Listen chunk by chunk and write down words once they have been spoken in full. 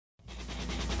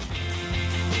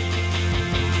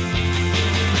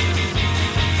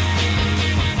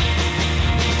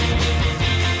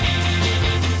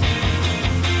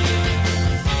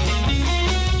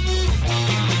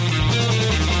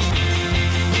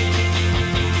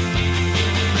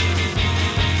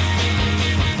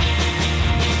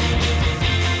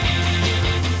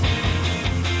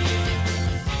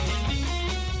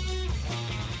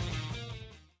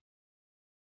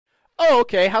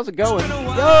okay. How's it going?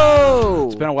 Yo!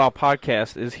 It's been a while.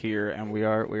 Podcast is here, and we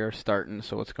are starting.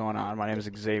 So what's going on? My name is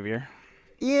Xavier.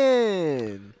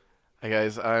 Ian! Hi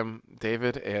guys, I'm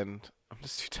David, and I'm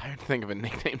just too tired to think of a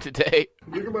nickname today.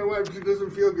 Look at my wife, she doesn't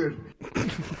feel good.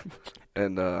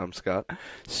 And I'm Scott.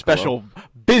 Special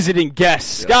visiting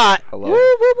guest, Scott. Hello.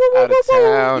 Out of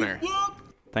towner.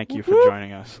 Thank you for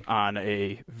joining us on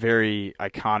a very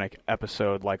iconic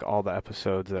episode, like all the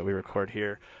episodes that we record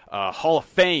here. Hall of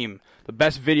Fame, the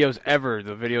best videos ever,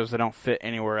 the videos that don't fit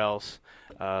anywhere else,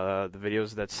 the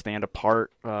videos that stand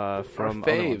apart from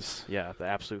other faves. ones. Yeah, the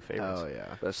absolute favorites. Oh,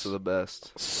 yeah. Best of the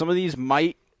best. Some of these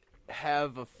might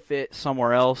have a fit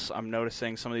somewhere else. I'm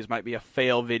noticing some of these might be a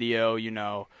fail video, you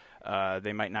know.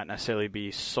 They might not necessarily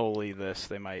be solely this.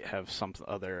 They might have some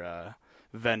other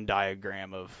Venn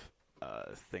diagram of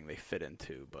thing they fit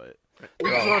into, but We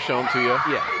just want to show them to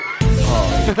you. yeah.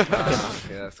 Oh,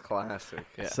 yeah, that's classic.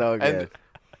 Yeah. So good. And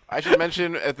I should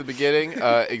mention at the beginning,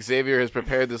 Xavier has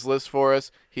prepared this list for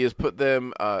us. He has put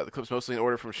them, the clips mostly in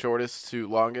order from shortest to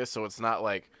longest, so it's not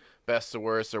like best to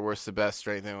worst or worst to best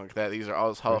or anything like that. These are all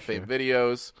his Hall of Fame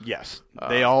videos. Yes,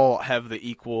 they all have the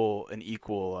equal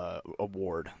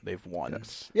award they've won.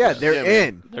 Yes. Yeah, they're Yeah,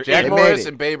 in. They're Jack in. They made Morris it.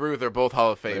 and Babe Ruth are both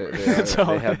Hall of Famers.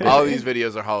 They have been, All these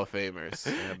videos are Hall of Famers.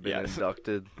 they have been Yes.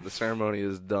 inducted. The ceremony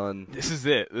is done. This is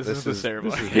it. This is the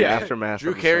ceremony. This is the aftermath.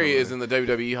 Drew of the Carey ceremony. is in the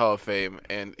WWE Hall of Fame,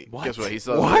 and What? guess what? He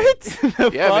still What?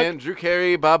 The Yeah, fuck? man. Drew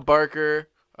Carey, Bob Barker,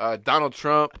 Donald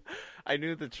Trump. I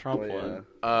knew the Trump Oh, yeah. one.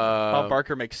 Bob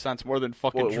Barker makes sense more than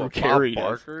fucking What, Drew what, Carey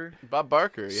Bob does. Barker? Bob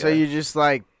Barker. Yeah. So you just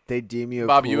like, they deem you a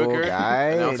Bob cool Uecker, guy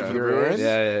announcer and for the you're Brewers. in?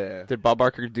 Yeah. Did Bob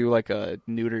Barker do like a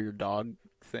neuter your dog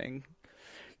thing?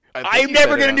 I think I'm he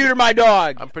never said it gonna on- neuter my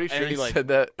dog. I'm pretty sure And he he, like, said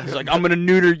that. He's like, I'm gonna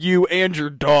neuter you and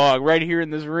your dog right here in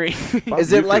this ring. Bob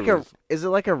Is it Uecker like was- is it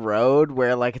like a road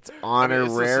where like it's I mean,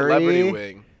 it's a celebrity honorary?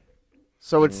 wing.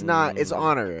 So it's not, it's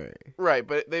honorary. Right,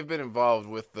 but they've been involved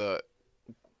with the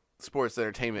sports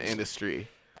entertainment industry.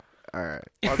 All right.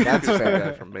 Bob That's Uecker's the fair.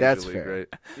 guy from Major That's League, fair. right?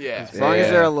 Yeah. As long as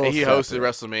Yeah. they're a little He hosted separate.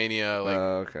 WrestleMania, like,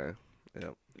 Okay.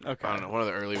 Yep. Okay. I don't know, one of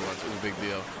the early ones. It was a big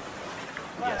deal.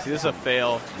 Yeah, see, this is a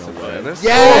fail. No Lennis?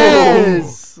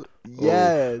 Yes!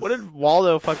 Yes! What did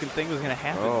Waldo fucking think was gonna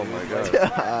happen? Oh dude? my Like,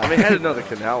 god. I mean, I had to know the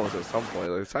canal was at some point.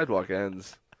 Like, the sidewalk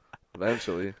ends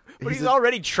eventually. but he's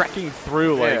already trekking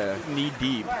through like Yeah. knee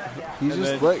deep. He's And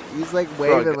just then- he's like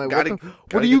waving like, gotta- what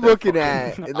gotta are you get that looking fucking-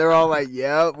 at? And they're all like,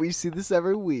 yeah, we see this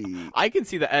every week. I can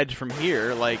see the edge from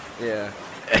here, like. Yeah.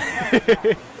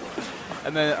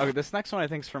 And then okay, this next one I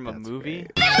think is from a That's movie.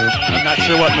 I'm not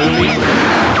sure what movie.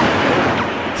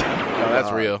 No,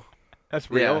 that's real. That's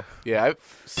real. Yeah, I've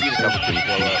seen a couple kids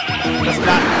blow up.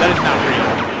 That is not real.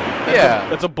 Yeah.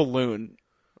 That's a balloon.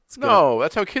 No,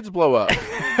 that's how kids blow up.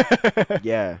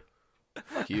 Yeah.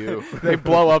 Fuck you. They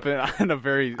blow up in a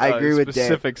very I agree with Dan.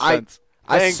 specific I- sense.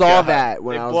 I Thank saw God. that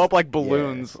when They I was blow up like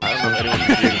balloons. I don't know if anyone's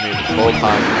agreed with me this whole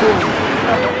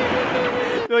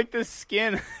time. Like the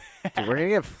skin. Dude, we're gonna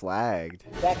get flagged.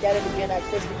 Back at it again at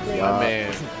Krispy Kreme. My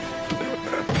man.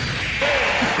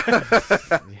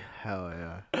 Hell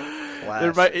yeah.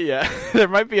 There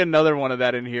might be another one of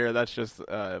that in here. That's just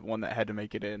one that had to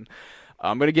make it in.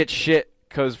 I'm gonna get shit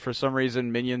because for some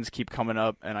reason minions keep coming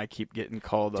up and I keep getting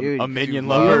called Dude, a minion you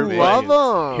lover. You love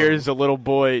love them. Here's a little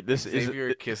boy. This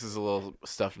Xavier kisses a little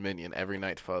stuffed minion every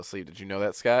night to fall asleep. Did you know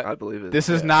that, Scott? I believe it. this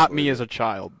is Yeah, I not me believe as a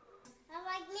child. I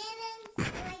like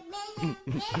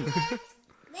minions.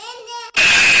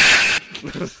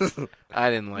 I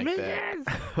didn't like that.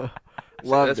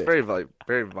 Loved That's it. very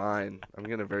Vine. I'm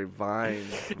getting a very Vine.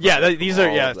 Yeah, these are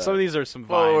All of that. some of these are some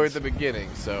Well, we're at vines. the beginning,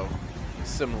 so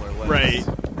similar lengths. Right.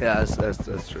 Yeah,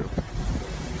 that's true.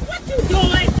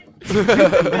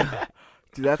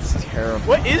 Dude, that's terrible.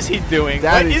 What is he doing?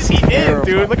 That What is is he terrible.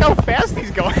 in, dude? Look how fast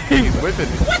he's going. He's whipping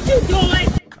it.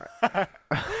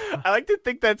 I like to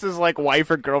think that's his like wife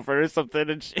or girlfriend or something,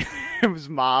 and his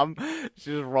mom. She's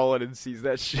just rolling and sees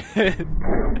that shit.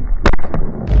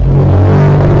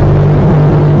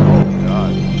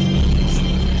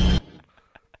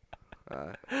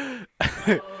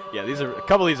 Yeah, a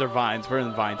couple of these are vines. We're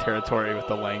in vine territory with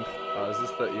the length. Is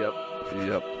this the? Yep.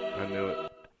 I knew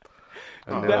it.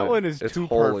 I knew That it. one is It's too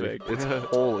holy. perfect. It's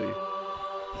holy.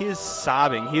 He is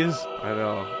sobbing. He is, I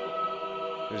know.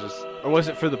 It's just or was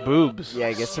it for the boobs? Yeah,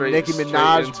 get some Straight- Nicki straight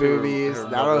Minaj into boobies. her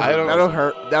That'll mother. that'll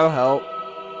hurt. That'll help.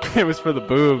 It was for the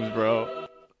boobs, bro.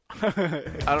 I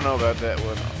don't know about that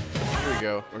one. Here we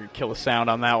go. We're gonna kill the sound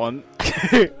on that one.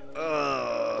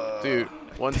 Dude,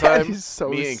 one That time, is so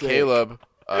me and sick. Caleb,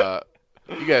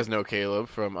 you guys know Caleb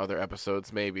from other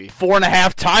episodes, maybe.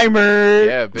 4.5 timer.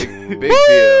 Yeah, big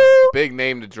deal. Big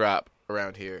name to drop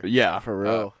around here. Yeah. For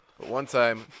real. But one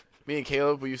time, me and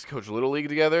Caleb, we used to coach Little League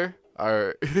together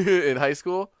in high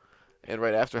school and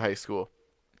right after high school.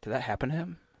 Did that happen to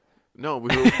him? No,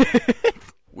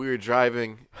 we were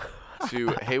driving to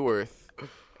Hayworth,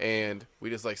 and we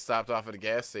just, like, stopped off at a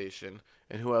gas station.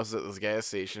 And who else is at this gas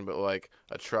station but, like,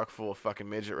 a truck full of fucking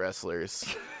midget wrestlers?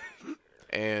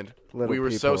 And Little we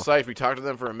were so people. psyched. We talked to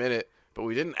them for a minute, but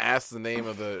we didn't ask the name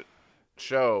of the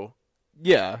show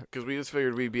Yeah. because we just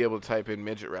figured we'd be able to type in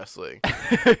midget wrestling.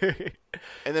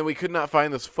 And then we could not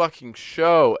find this fucking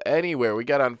show anywhere. We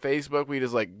got on Facebook. We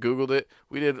just, like, Googled it.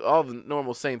 We did all the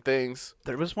normal same things.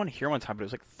 There was one here one time, but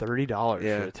it was like $30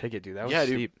 Yeah. for a ticket, dude. That was Yeah,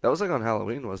 dude. steep. That was like on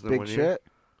Halloween, wasn't it? Big one year? shit.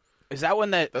 Is that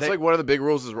when That's like one of the big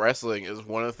rules of wrestling is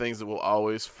one of the things that will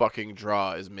always fucking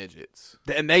draw is midgets.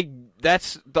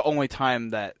 that's the only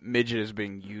time that midget is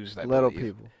being used. I Little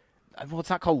believe. people. Well, it's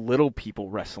not called little people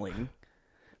wrestling.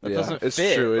 That Yeah, doesn't it's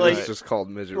fit. true. It Like, is just called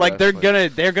midget. like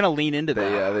wrestling. they're gonna lean into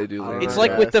that. Yeah, they do. I lean don't It's know,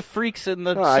 like into with that. the freaks in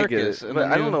the No, I get circus. it, and but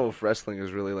the I don't new- know if wrestling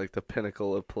is really like the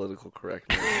pinnacle of political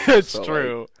correctness. It's So, like,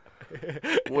 true.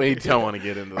 We don't want to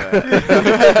get into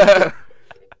that.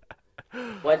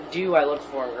 What do I look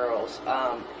for in girls?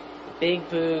 Big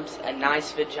boobs, a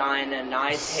nice vagina,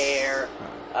 nice hair.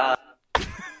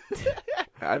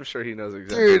 I'm sure he knows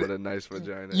exactly Dude, what a nice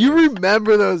vagina You is.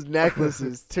 remember those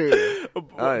necklaces too? Oh,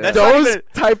 yeah. That's not Those even-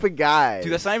 type of guys.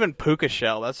 Dude, that's not even puka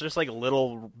shell. That's just like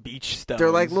little beach stones.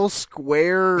 They're like little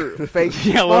square fake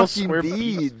yeah, little fucking square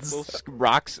beads. little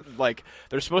rocks. Like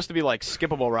they're supposed to be like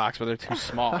skippable rocks, but they're too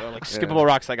small. They're like skippable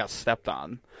rocks that got stepped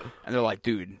on, and they're like,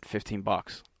 dude,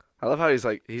 $15. I love how he's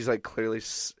like clearly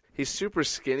he's super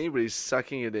skinny, but he's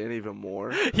sucking it in even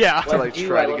more Yeah. to like do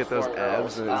try I to look get those for in abs,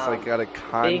 girls? and it's like got a Big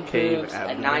concave boobs, a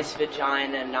abdomen. nice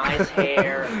vagina, nice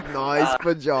hair. Nice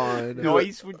vagina.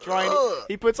 Noise vagina.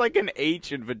 He puts like an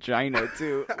H in vagina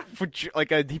too.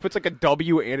 He puts like a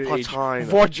W and an H. Vagina.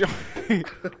 Vagina.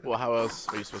 Well, how else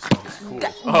are you supposed to know he's cool? Go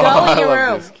I in your love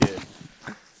room. this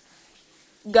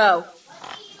kid. Go.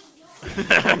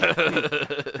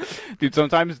 Dude,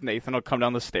 sometimes Nathan will come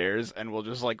down the stairs and we'll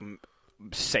just like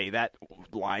say that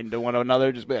line to one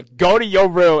another. Just be like, "Go to your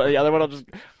room," and the other one will just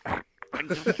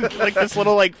like this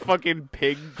little like fucking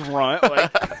pig grunt.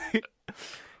 Like,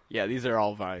 yeah, these are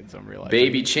all vines. I'm realizing.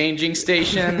 Baby changing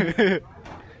station.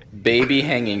 Baby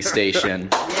hanging station.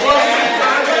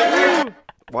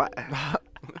 What?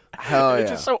 Hell It's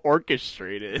yeah. just so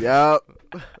orchestrated. Yep.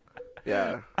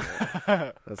 Yeah.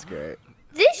 That's great.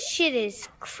 This shit is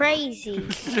crazy.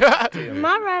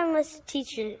 My writing lesson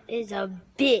teacher is a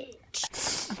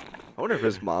bitch. I wonder if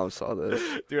his mom saw this.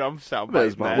 Dude, I'm sound Bet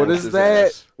his mom What whooped is his that?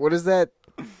 ass. What is that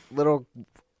little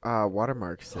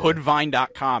watermark say?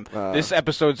 Hoodvine.com. This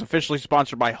episode's officially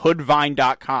sponsored by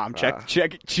Hoodvine.com.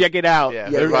 Check it out. Yeah,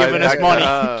 They're right, giving us right.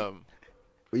 money.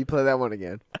 Will you play that one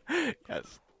again?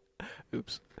 Yes.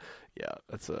 Oops. Yeah,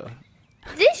 that's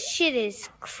This shit is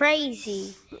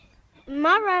crazy.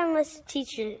 My writing lesson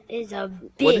teacher is a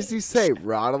bitch. What does he say?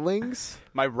 Rodlings?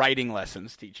 my writing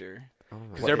lessons teacher. Oh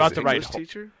Because they're about His to write. English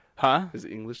teacher? Huh? His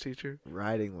English teacher?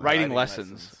 Writing. Writing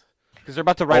lessons. Because they're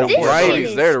about to write a This horse. right. shit He's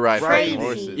is there to ride crazy. fucking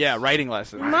horses. Yeah, writing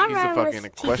lessons. My He's a writing fucking lesson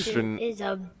equestrian- teacher is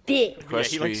a bitch. Yeah,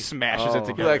 he like smashes Oh. it He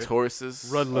together. likes horses.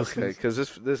 Run Okay, because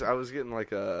this I was getting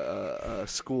like a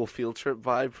school field trip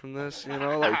vibe from this, you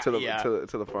know, like to the Yeah. to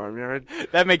the farmyard.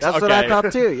 That makes That's okay. what I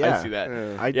thought too. Yeah. I see that.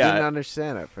 I Yeah. didn't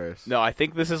understand at first. No, I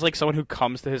think this is like someone who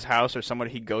comes to his house or someone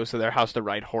he goes to their house to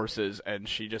ride horses, and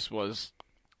she just was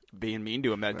being mean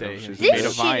to him that day. she's and a he made a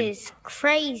This shit vine. is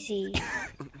crazy.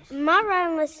 My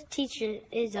writing lesson teacher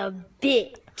is a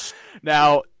bitch.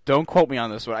 Now, don't quote me on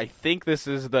this one. I think this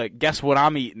is the guess what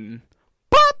I'm eating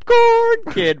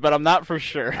popcorn kid, but I'm not for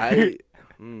sure. I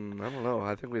don't know.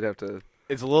 I think we'd have to.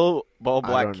 It's a little ball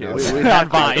black don't kid know. We'd on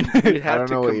Vine We'd I have don't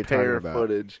to know what you're compare talking about.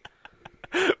 footage.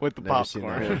 with the Never seen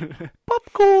popcorn.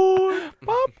 Popcorn,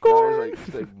 popcorn.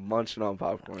 Guys like munching on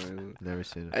popcorn. Never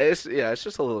seen it. It's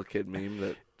just a little kid meme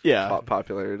that Yeah, caught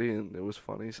popularity, and it was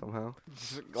funny somehow.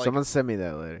 like Someone send me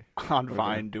that later. on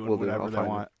Vine doing Will do. whatever I'll they find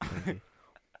want.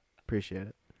 Appreciate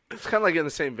it. It's kind of like in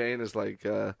the same vein as like,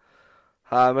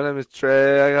 "Hi, my name is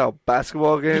Trey. I got a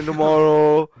basketball game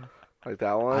tomorrow." Like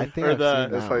that one. I think Or I've the-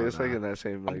 seen It's that like one it's like now. in that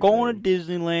same. I'm Like, going vein. to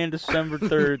Disneyland December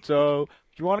 3rd, so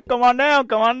if you want to come on down,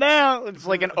 come on down. It's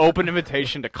like an open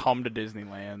invitation to come to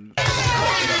Disneyland.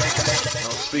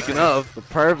 Speaking of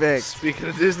Perfect.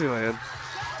 Disneyland,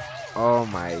 Oh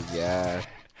my god.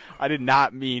 I did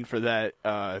not mean for that,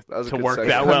 was a to good work segue.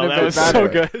 that well. Couldn't That have was been so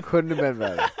better. good. Couldn't have been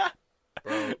better.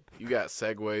 Bro, you got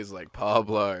segues like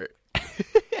Pablo.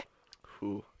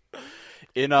 Ooh.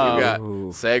 In You got Ooh.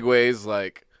 segues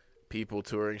like people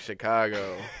touring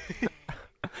Chicago.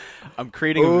 I'm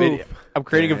creating a video. I'm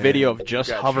creating a video of just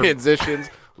Got hover. transitions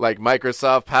like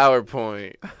Microsoft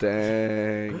PowerPoint.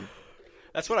 Dang.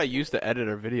 That's what I use to edit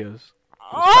our videos.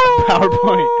 Oh!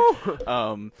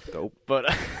 PowerPoint. Dope. But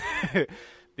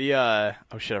the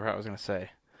oh shit, I forgot what I was gonna say.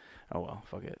 Oh well,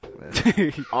 fuck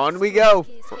it. On we go.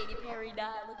 Katy Perry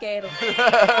died. Look at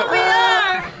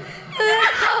him.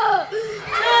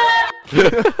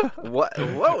 What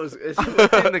was? Is he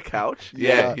in the couch?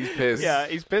 Yeah, he's pissed. Yeah,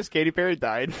 he's pissed. Katy Perry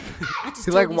died.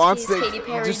 He like wants to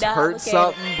just hurt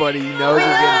something, but he knows he'll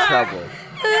get in trouble.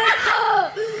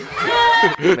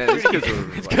 Man, these kids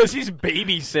are It's because he's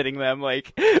babysitting them.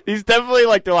 Like he's definitely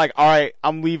like they're like, all right,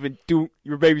 I'm leaving. You're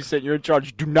babysitting. You're in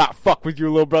charge. Do not fuck with your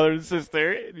little brother and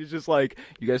sister. And he's just like,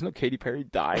 you guys know Katy Perry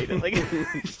died. And like,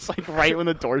 it's like right when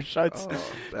the door shuts.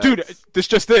 Dude, this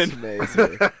just in.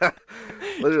 Amazing.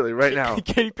 literally right now.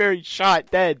 Katy Perry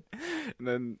shot dead. And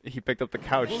then he picked up the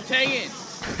couch.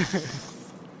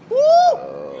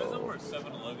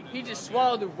 He just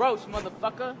swallowed the roast,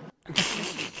 motherfucker.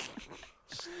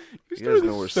 You guys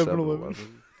know where 7-Eleven.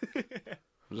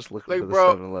 I'm just looking Like, for the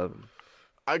bro, 7-Eleven.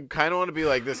 I kind of want to be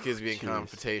like, this kid's being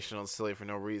confrontational and silly for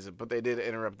no reason, but they did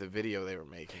interrupt the video they were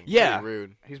making. Yeah. Pretty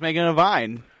rude. He's making a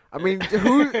vine. I mean,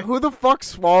 who the fuck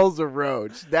swallows a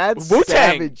roach? That's Wu-Tang.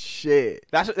 savage shit.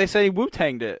 That's what they said. He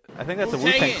Wu-Tanged it. I think that's a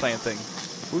Wu-Tang Clan thing.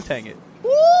 Wu-Tang it.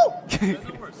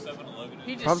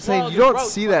 I'm saying you don't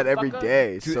see that every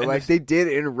day, Dude, so and like this- they did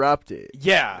interrupt it.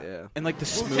 Yeah. Yeah. And like the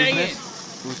smoothness.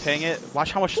 Wu-Tang it.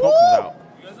 Watch how much smoke comes out.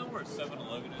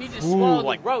 He just Ooh, swallowed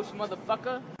like- the roast,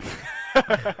 motherfucker.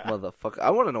 Motherfucker. I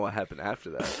want to know what happened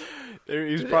after that.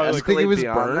 He's Did probably it like, think he escalate was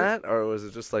beyond burnt? that, or was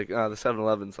it just like the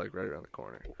 7-Eleven's like right around the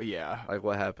corner? yeah. Like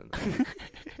what happened?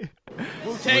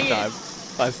 One time.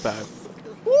 Last time.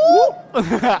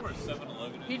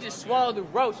 He just swallowed the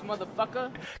roast,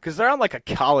 motherfucker. Because they're on like a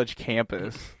college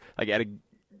campus. Like at a...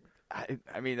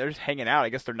 I mean, they're just hanging out. I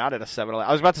guess they're not at a 7-Eleven.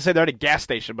 I was about to say they're at a gas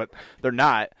station, but they're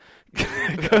not.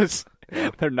 Because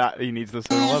they're not. He needs the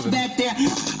 7-Eleven.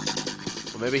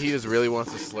 Well, maybe he just really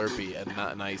wants a Slurpee and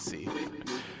not an icy.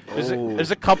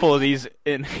 There's a couple of these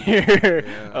in here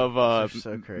of Those are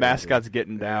so crazy. mascots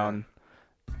getting down.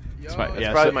 It's my- That's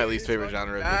yeah, probably so- my least favorite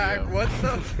genre of video. What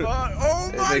the fuck? Oh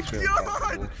It my makes me god!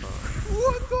 uncomfortable.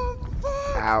 What the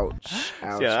fuck? Ouch.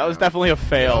 Ouch. Yeah, that was ouch. definitely a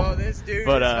fail. Oh, this dude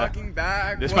But, is fucking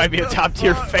back. this What might be a the top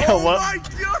tier fuck? fail. Oh What- my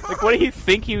god! Like, what do you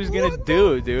think he was gonna What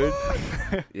do, the dude?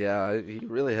 fuck? Yeah, he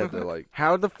really had to like.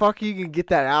 How the fuck you can get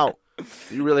that out?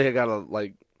 You really had gotta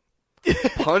like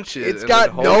punch it. It's and got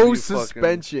then hope no you fucking-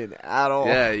 suspension at all.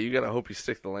 Yeah, you gotta hope you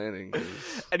stick the landing. 'Cause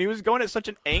And he was going at such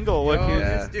an angle. Like, Oh, he was-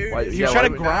 Yeah. this dude Why- is he was yeah, trying why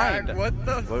to would- grind. What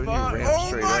the Why wouldn't you fuck? ramp Oh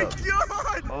straight my up?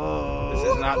 god!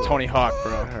 This is not Tony Hawk,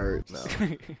 bro. That hurts.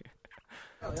 No.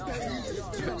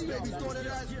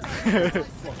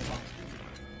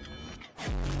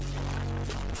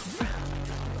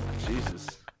 Jesus.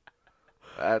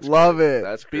 That's Love great. it.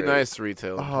 That's Be great. nice to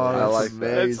retail. Oh, I that's like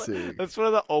that. amazing. That's one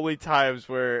of the only times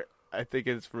where I think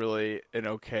it's really an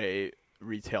okay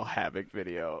retail havoc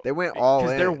video. They went all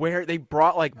Because in. they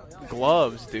brought like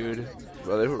gloves, dude.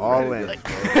 Well, they were All ready in.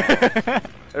 to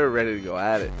they were ready to go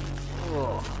at it.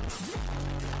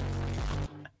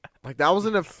 Like that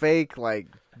wasn't a fake like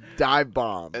dive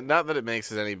bomb. And not that it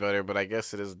makes it any better, but I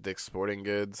guess it is Dick's Sporting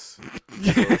Goods.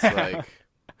 So it's like,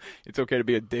 It's okay to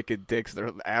be a dick at Dick's. They're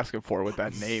asking for it with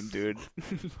that name, dude.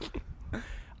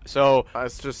 So I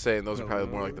was just saying those are probably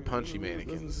more like the punchy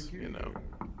mannequins, you know.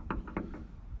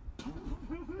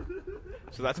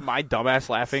 that's my dumbass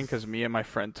laughing because me and my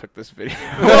friend took this video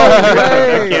No on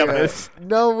way. campus.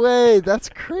 No way. That's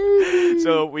crazy.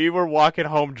 So we were walking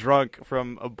home drunk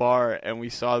from a bar, and we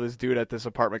saw this dude at this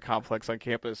apartment complex on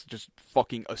campus just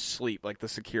fucking asleep, like the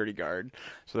security guard.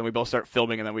 So then we both start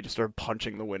filming, and then we just started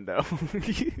punching the window.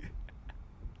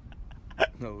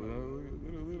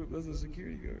 That's a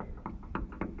security guard.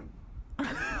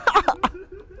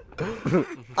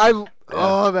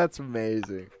 Oh, that's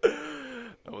amazing.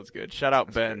 That was good. Shout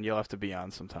out Ben. You'll have to be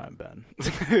on sometime, Ben.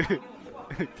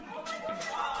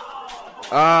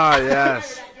 Ah,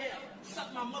 yes.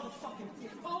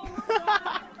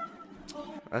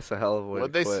 That's a hell of a way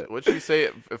to quit. What'd she say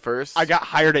at first? I got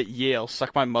hired at Yale.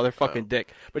 Suck my motherfucking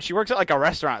dick. But she works at like a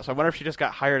restaurant, so I wonder if she just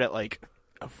got hired at like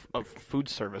a food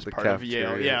service part of Yale.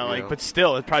 cafeteria, Yeah, like, yeah. but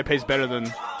still, it probably pays better than.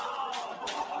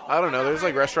 I don't know. There's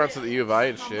like restaurants at the U of I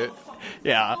and shit.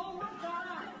 Yeah.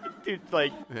 Dude,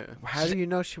 like. Yeah. How do you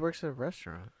know she works at a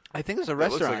restaurant? I think it's a It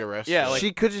looks restaurant. like a restaurant. Yeah, like.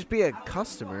 She could just be a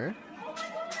customer.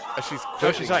 She's No,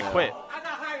 quitting she's not now. quit.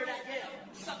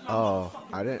 Oh,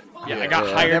 I didn't. Yeah, I got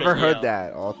yeah. I hired never at heard Yale.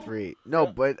 that. All three. No,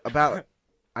 but about.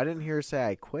 I didn't hear her say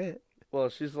I quit. Well,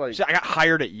 she's like. I got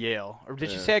hired at Yale. Or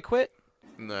did she say I quit?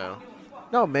 No.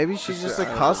 No, maybe she's just a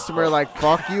customer. Like,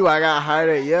 fuck you. I got hired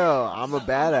at Yale. I'm a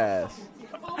badass.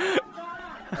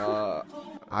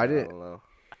 I didn't. don't know.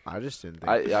 I just didn't think.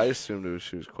 I assumed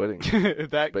she was quitting.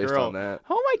 That based girl. on that.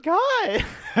 Oh my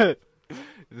god.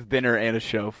 It's dinner and a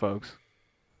show, folks.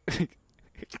 So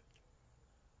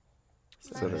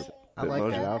her I like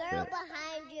Bitmoji. that outfit.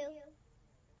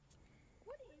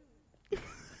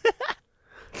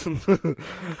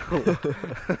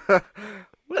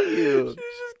 What are you? She's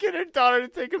just getting her daughter to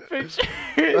take a picture.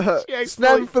 She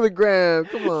Snap it for the gram.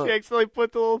 Come on. She accidentally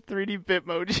put the little 3D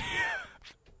Bitmoji.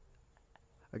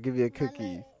 I'll give you a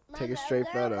cookie. Take a straight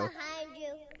photo.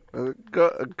 A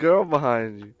girl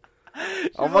behind you.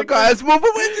 Oh my god, it's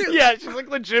moving with you. Yeah, she's like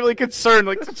legitimately concerned.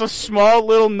 Like it's a small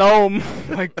little gnome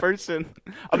like person.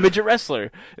 A midget wrestler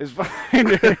is behind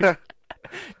her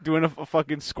doing a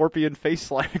fucking scorpion face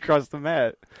slide across the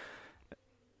mat.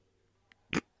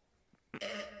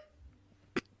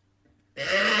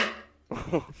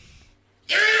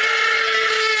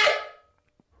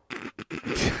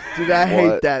 Dude, I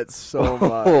hate that so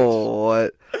much. Oh,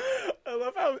 what? I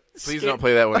love how Please don't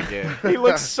play that one again. he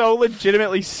looks so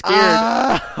legitimately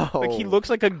scared. Like he looks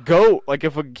like a goat. Like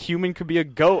if a human could be a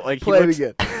goat. Like Play he looks...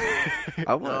 it again.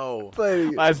 I want. No. Play it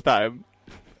again. Last time.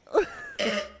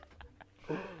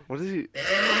 What is he?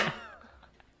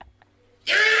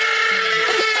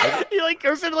 He like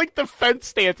goes in like the fence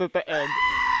stance at the end.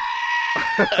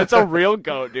 That's a real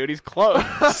goat, dude. He's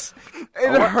close.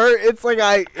 It hurt. It's like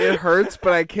it hurts,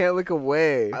 but I can't look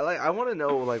away. I want to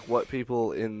know like what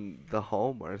people in the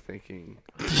home are thinking.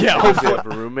 Yeah, Does he have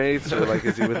roommates or like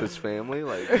is he with his family?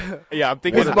 Like, yeah. I'm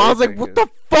thinking His mom's like, "What the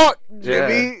fuck,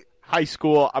 Jimmy?" Yeah. high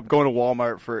school. I'm going to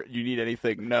Walmart for. You need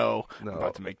anything? No. No. I'm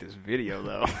about to make this video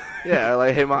though. Yeah,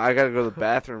 like, hey, mom, I gotta go to the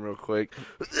bathroom real quick.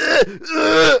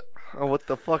 Oh, what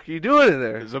the fuck are you doing in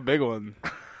there? It's a big one.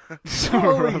 So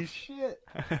Holy rough. shit!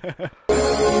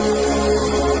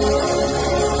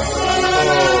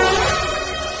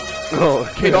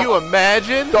 Oh, Can you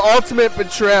imagine? The ultimate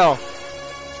betrayal.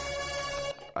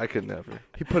 I could never.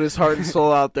 He put his heart and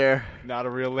soul out there. Not a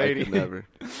real I lady. could never.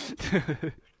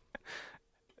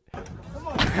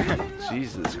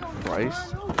 Jesus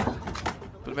Christ.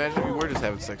 But imagine if you were just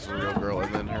having sex with a real girl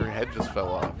and then her head just fell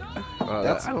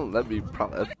off. That'd be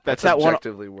probably That's that one-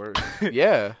 objectively worse.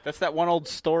 Yeah. That's that one old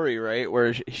story, right?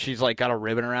 Where she's like got a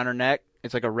ribbon around her neck.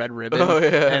 It's like a red ribbon. Oh,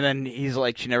 yeah. And then he's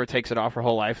like, she never takes it off her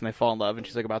whole life, and they fall in love, and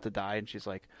she's like about to die, and she's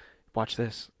like, watch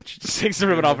this. She just takes the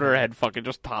ribbon off and her head fucking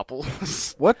just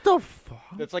topples. What the fuck?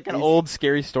 It's like an old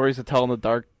scary stories to tell in the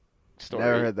dark story.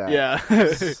 Never heard that. Yeah.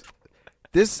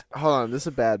 Hold on, this is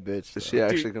a bad bitch. Is she though.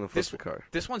 actually gonna flip the car?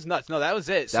 This one's nuts. No, that was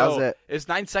it. That was it. It's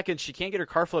 9 seconds. She can't get her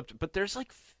car flipped, but there's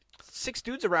like 6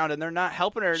 dudes around, and they're not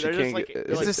helping her. She They're just can't like, get- they're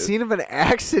It's like, a scene of an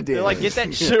accident. they're like, get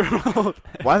that shit rolled.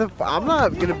 Why the? I'm not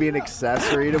gonna be an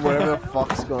accessory to whatever the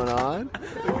fuck's going on.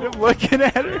 I'm looking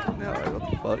at her. No,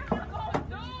 what the fuck?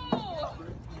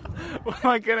 What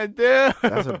am I gonna do?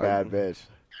 That's a bad bitch.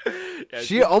 Yeah,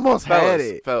 She almost had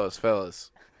it.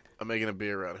 Fellas. I'm making a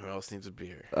beer run. Who else needs a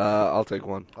beer? I'll take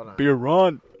one. Beer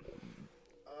run.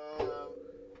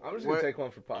 I'm just What- gonna take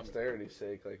one for posterity's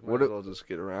sake. Like, What might as do- well just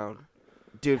get around.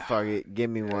 Dude, fuck it. Give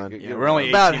me one. get- Yeah, we're only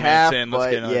 18 About minutes half, in. Let's but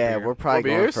get another yeah, beer. we're probably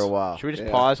More going beers? for a while. Should we just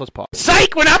Yeah. pause? Let's pause.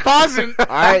 Psych! We're not pausing. All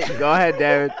right, go ahead,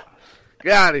 David.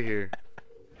 Get out of here.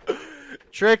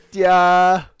 Tricked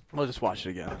ya. We'll just watch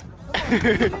it again.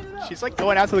 She's like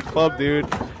going out to the club, dude,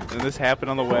 and this happened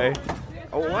on the way.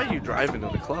 Oh, why are you driving to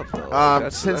the club though?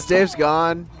 Like, Since Dave's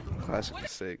gone, a classic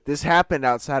mistake. this happened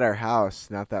outside our house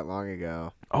not that long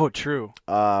ago. Oh, true.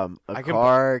 A I can-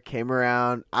 car came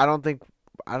around. I don't think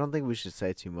we should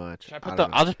say too much. Should I put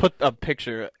I'll just put a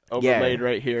picture overlaid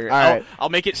right here. All right. I'll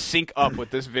make it sync up with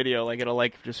this video. Like it'll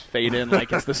like just fade in,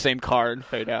 like it's the same car and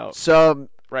fade out. So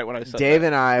Right when I said Dave that.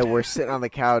 and I were sitting on the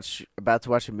couch about to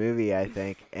watch a movie, I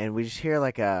think, and we just hear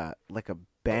like a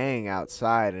bang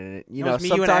outside, and it, you It know was me,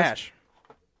 sometimes. you, and Ash.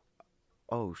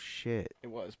 Oh shit! It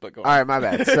was, but go All right, my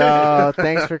bad. So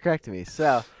thanks for correcting me.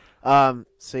 So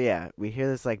yeah, we hear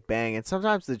this like bang, and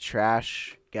sometimes the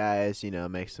trash guys,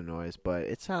 make some noise, but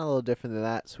it sounded a little different than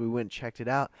that. So we went and checked it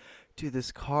out. Dude,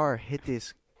 this car hit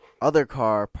this other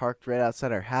car parked right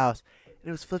outside our house, and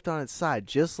it was flipped on its side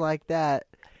just like that.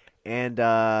 And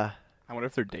I wonder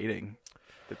if they're dating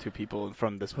the two people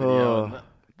from this video. And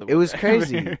the it was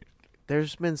crazy.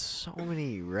 There's been so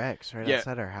many wrecks right Yeah.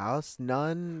 outside our house.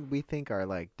 None we think are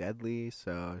like deadly.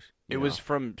 So It was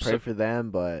from pray for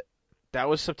them, but that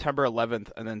was September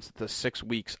 11th, and then the 6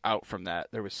 weeks out from that,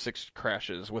 there was 6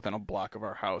 crashes within a block of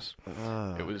our house.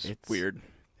 It was weird.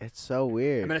 It's so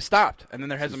weird. And then it stopped, and then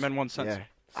there hasn't been one since. Yeah.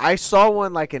 I saw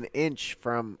one like an inch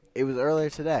from. It was earlier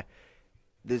today.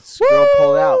 This girl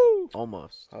pulled out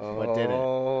almost, but didn't.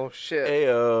 Oh shit!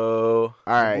 Ayo.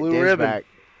 All right, Blue Dave's ribbon. back.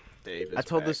 Dave is I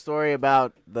told back. the story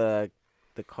about the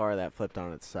car that flipped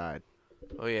on its side.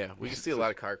 Oh yeah, we can see a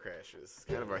lot of car crashes. It's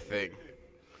kind of our thing.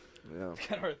 Yeah,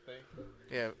 Kind of our thing.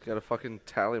 Yeah. got a fucking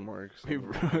tally mark We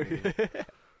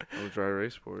on the dry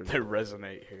erase board. They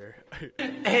resonate here.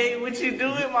 Hey, what you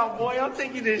doing, my boy? I'm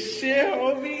taking this shit,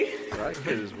 homie. That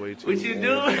kid is way too. What you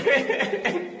old.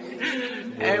 doing?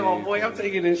 Hey, my boy, I'm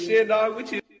taking this shit, dog.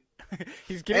 What you?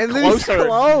 He's getting And he's closer.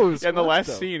 close. Yeah, in the What last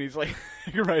the- scene, he's like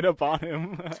right up on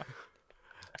him.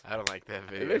 I don't like that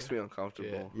video. It makes me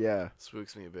uncomfortable. Yeah.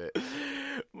 Spooks me a bit.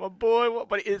 My boy,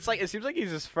 but it's like it seems like he's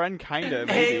his friend, kinda.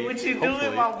 Hey, maybe, what you hopefully.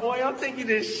 doing, my boy? I'm taking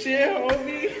this shit,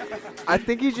 homie. I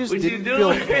think he just What you didn't feel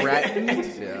doing? threatened,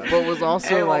 Yeah. but was also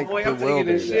Hey, my like boy, I'm taking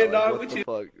bewildered. this shit, dog. What What the you?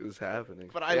 fuck is happening?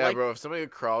 But I Yeah, like. bro, if somebody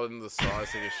crawled into the saw to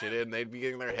take a shit in, they'd be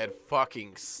getting their head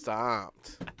fucking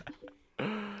stomped. Like,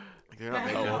 they're not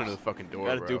making it into the fucking door,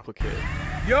 Got a bro. duplicate.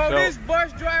 Yo, So- this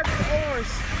bus driver orange.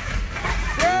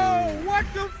 Bro, what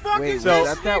the fuck Wait, is was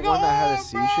this that nigga one that had a on,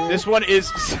 seizure? bro? This one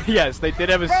is yes, they did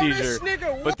have a Bro, seizure, this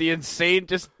nigga, but the insane,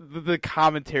 just the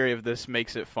commentary of this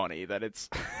makes it funny that it's.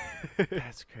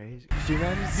 That's crazy. Did you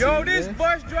not Yo, see this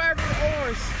bus driver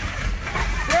orange.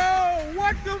 Bro,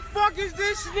 what the fuck is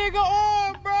this nigga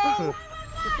on, bro?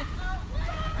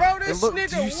 Bro, And this look, nigga.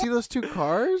 did you see those two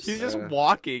cars? He's just Yeah.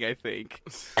 walking, I think.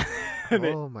 And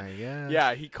it- Oh my god.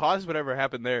 yeah, he caused whatever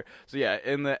happened there. So yeah,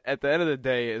 at the end of the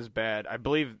day, is bad. I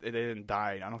believe they didn't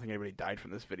die. I don't think anybody died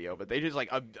from this video, but they just like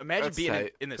imagine That's being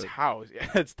tight. in this house. Yeah,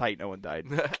 it's tight. No one died.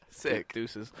 Sick.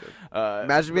 Deuces.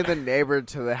 Imagine being the neighbor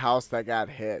to the house that got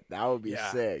hit. That would be Yeah.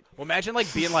 sick. Well, imagine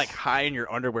like being like high in your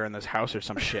underwear in this house or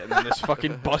some shit, and then this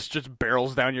fucking bus just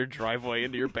barrels down your driveway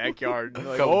into your backyard. A You're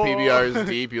like, couple "Oh." PBRs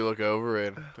deep, you look over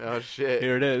and oh shit.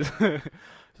 Here it is.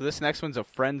 So this next one's a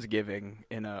Friendsgiving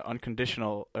in an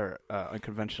unconventional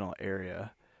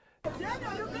area.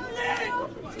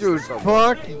 Dude,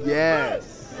 fuck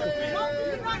yes.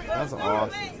 That's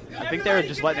awesome. I think they were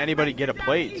just letting anybody get a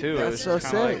plate too. It That's was so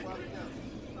kinda sick.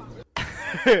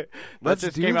 Like... Let's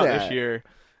just do came out this that. year.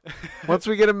 Once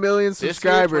we get 1 million This year,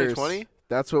 subscribers, 2020?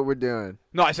 that's what we're doing.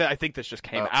 No, I said I think this just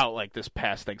came Oh. out like this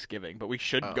past Thanksgiving, but we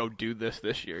should Oh. go do this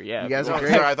year. Yeah, You guys Oh, are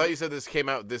great. sorry, I thought you said this came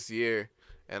out this year,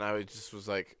 and I just was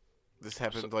like, this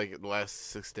happened like the last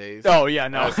 6 days. Oh yeah,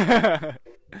 no.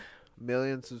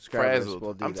 Million subscribers. Frazzled.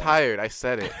 We'll do I'm that. tired. I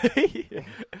said it.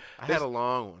 I had a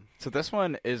long one. So this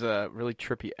one is a really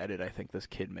trippy edit I think this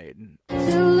kid made. I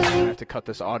have to cut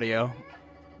this audio.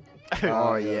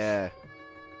 Oh yeah.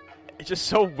 It's just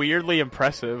so weirdly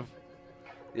impressive.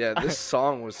 Yeah, this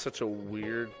song was such a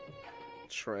weird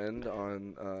trend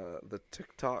on the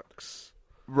TikToks.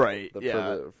 Right.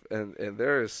 And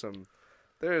there is some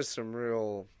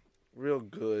real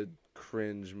good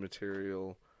cringe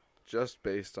material just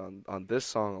based on this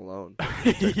song alone.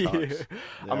 TikToks.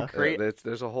 I'm Yeah. great.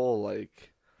 There's a whole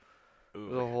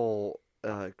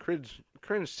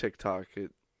cringe TikTok.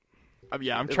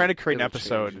 I'm trying to create an it'll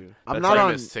change episode. you. I'm That's not why I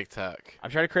on. miss TikTok. I'm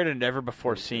trying to create a never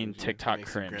before seen change you. TikTok Makes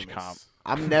you cringe grimace. comp.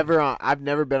 I'm never on. I've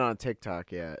never been on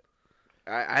TikTok yet.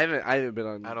 I haven't been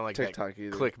on I don't like TikTok that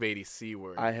either. clickbaity C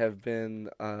word. I have been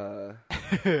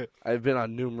I've been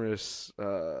on numerous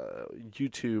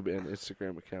YouTube and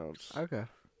Instagram accounts Okay.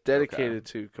 dedicated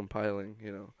to compiling,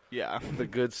 Yeah, the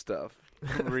good stuff.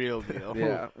 real deal.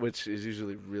 Yeah, which is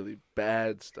usually really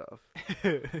bad stuff.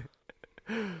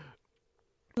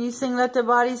 You sing Let the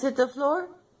Bodies Hit the Floor?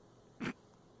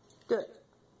 Good.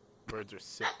 Birds are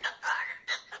sick.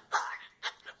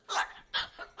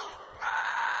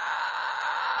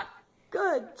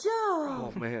 Good job.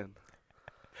 Oh man,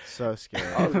 So scary.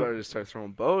 I was about to start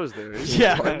throwing bows there.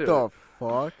 Yeah. What the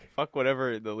fuck? Fuck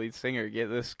whatever the lead singer. Get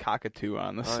this cockatoo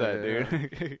on the Oh, set, yeah.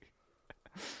 dude.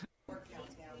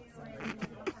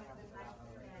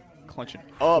 Clenching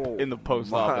up in the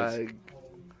post office.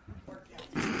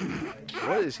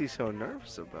 What is he so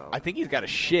nervous about? I think he's got a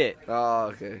shit, Oh,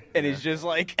 okay. and he's just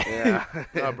like Yeah.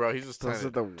 No, bro, he's just Those trying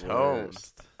are to the tone.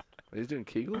 worst. He's doing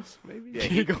Kegels, maybe? Yeah,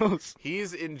 he goes.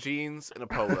 He's in jeans and a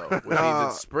polo, which means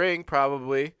it's spring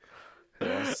probably.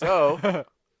 So,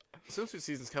 swimsuit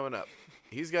season's coming up.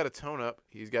 He's got to tone up.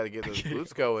 He's got to get those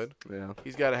glutes going. Yeah.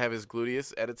 He's got to have his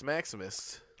gluteus at its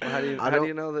maximus. Well, how do don't-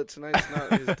 you know that tonight's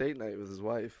not his date night with his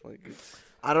wife? Like, it's,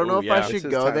 I don't Ooh, know if yeah. I It's should his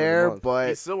go time of the there, month. He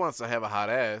but still wants to have a hot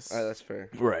ass, that's fair.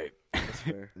 Right. That's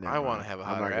fair. Never I wanna mind. have a I'm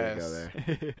hotter not gonna ass. go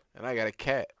there. and I got a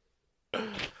cat. I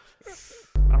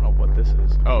don't know what this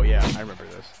is. Oh yeah, I remember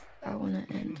this. I want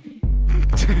to end me.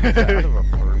 Out of a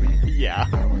Barbie. Yeah.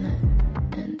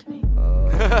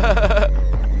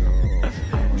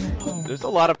 There's a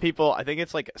lot of people. I think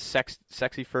it's like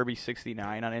Sexy Furby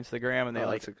 69 on Instagram, and they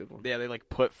that's a good one. Yeah, they like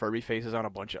put Furby faces on a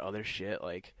bunch of other shit.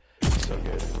 Like, it's so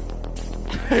good.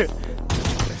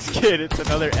 This kid, it's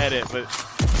another edit, but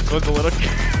this one's a little.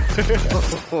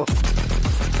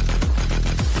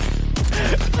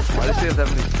 Why does he have that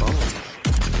many phones?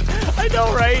 I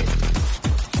know, right?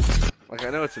 Like, I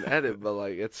know it's an edit, but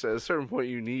like, it's at a certain point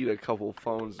you need a couple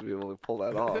phones to be able to pull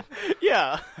that off.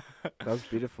 Yeah. That was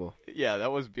beautiful. Yeah,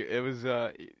 that was it was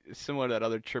similar to that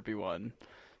other Trippy one.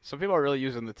 Some people are really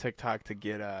using the TikTok to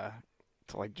get to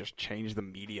like just change the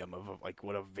medium of like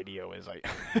what a video is like.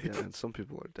 Yeah, and some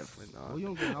people are definitely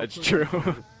not. That's true.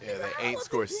 Yeah, they ain't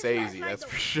Scorsese, that's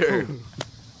for sure.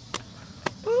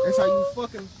 That's how you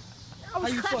fucking. How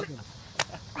you fucking?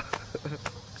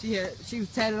 She was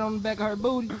tatted on the back of her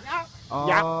booty.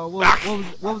 What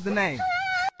was the name?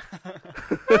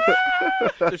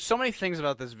 There's so many things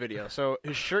about this video. So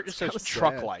his shirt just says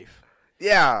 "Truck sad. Life."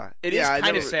 Yeah, It is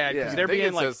kind of sad because they're I think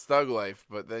being it like says Thug Life,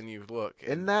 but then you look.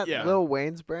 Isn't that Yeah. Lil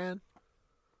Wayne's brand?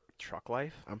 Truck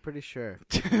Life. I'm pretty sure.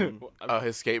 Oh,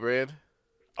 his skate brand?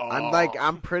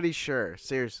 I'm pretty sure.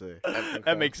 Seriously.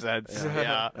 That makes sense.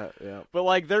 Yeah. Yeah. But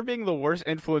like they're being the worst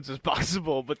influences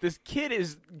possible, but this kid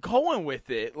is going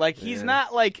with it. Like he's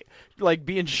not like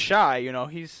being shy, you know.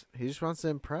 He just wants to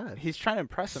impress. He's trying to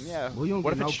impress him. Yeah. Well, you don't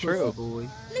What if get no it's true? pussy, boy.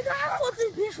 Nigga, I fucked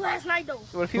this bitch last night though.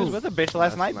 What if he was with a bitch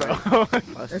last night, bro?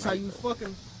 That's how you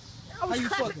fucking. How you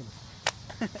fucking?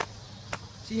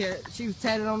 She was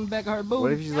tatted on the back of her booty.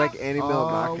 What if she's like Annie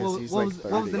Milonakis? He's like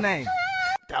 30. What was the name?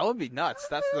 That would be nuts.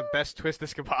 That's the best twist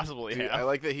this could possibly Dude, have. I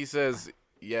like that he says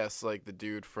yes, like the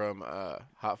dude from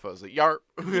Hot Fuzz. Like, yarp.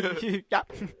 Yeah.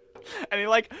 And he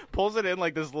like pulls it in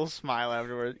like this little smile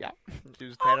afterwards. Yeah. She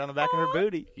was tatted on the back of her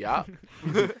booty. Yeah.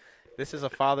 This is a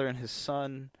father and his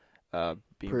son being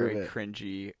Prove very it.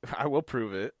 cringy. I will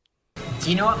prove it. Do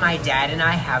you know what my dad and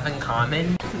I have in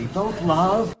common? We both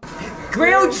love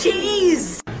Grilled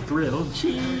cheese! grilled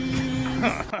cheese.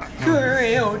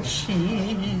 Grilled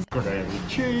cheese! Grilled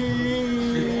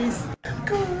cheese.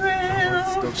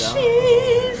 Grilled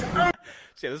cheese!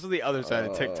 See, this is the other side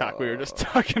of TikTok we were just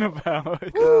talking about.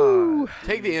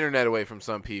 Take the internet away from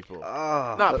some people.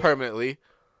 Not permanently.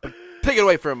 Take it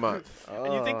away for a month.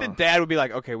 And you think the dad would be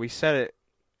like, okay, we said it.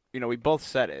 You know, we both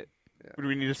said it. Would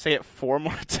we need to say it 4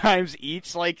 more times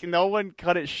each? Like, no one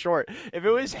cut it short. If it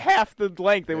was half the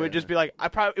length, it would just be like,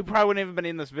 it probably wouldn't even been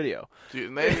in this video. Dude,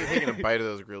 and they haven't even taken a bite of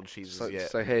those grilled cheeses yet.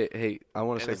 It's like, hey, I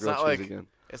want to say it's grilled not cheese like, again.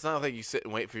 It's not like you sit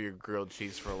and wait for your grilled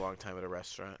cheese for a long time at a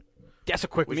restaurant. That's a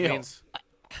quick Which meal. means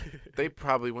they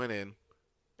probably went in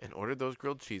and ordered those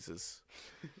grilled cheeses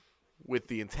with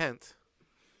the intent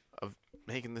of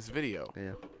making this video.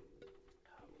 Yeah.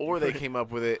 Or they came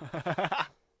up with it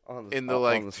in the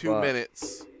on the 2 spot.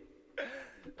 minutes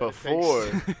before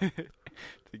To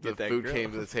the get that food grill.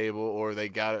 came to the table, or they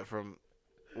got it from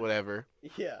whatever.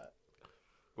 Yeah.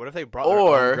 What if they brought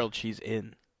Or- their own grilled cheese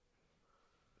in?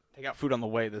 They got food on the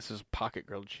way. This is pocket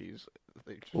grilled cheese.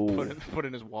 They just Ooh. put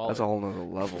in his wallet. That's a whole nother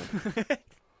level.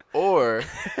 Or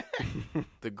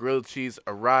the grilled cheese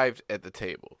arrived at the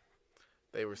table.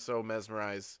 They were so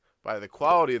mesmerized by the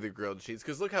quality of the grilled cheese,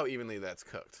 because look how evenly that's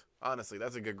cooked. Honestly,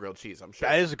 that's a good grilled cheese, I'm sure.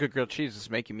 That is a good grilled cheese. It's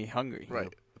making me hungry.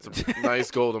 Right. It's a nice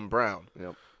golden brown.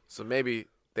 Yep. So maybe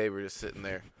they were just sitting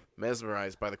there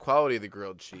mesmerized by the quality of the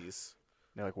grilled cheese.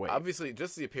 They're like, wait. Obviously,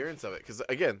 just the appearance of it, because,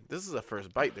 again, this is the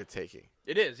first bite they're taking.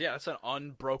 It is, yeah. It's an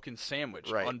unbroken sandwich.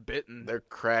 Right. Unbitten. They're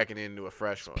cracking into a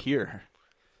fresh one. Pure.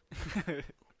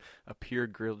 A pure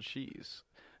grilled cheese.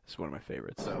 It's one of my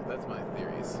favorites. So that's my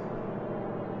theories.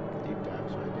 Deep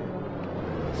dives right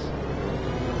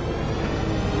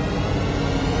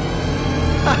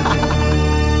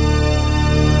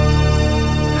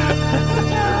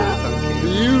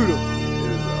Beautiful.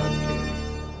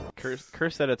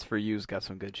 Curse that it's for you's got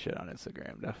some good shit on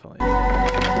Instagram, definitely.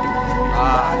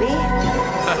 Bobby,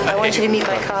 I want you to meet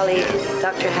my colleague,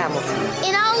 Dr. Hamilton.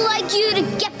 And I'd like you to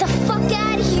get the fuck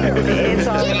out of here. It's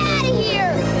all Get out of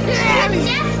here. Get out of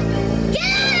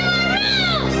my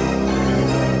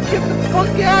room. Get the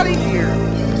fuck out of here.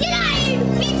 Get out of here,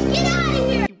 bitch. Get out of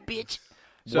here. Bitch.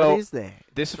 So, what is that?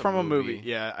 This is It's a from a movie. movie.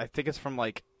 Yeah, I think it's from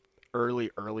like early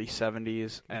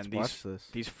 70s, and watch this.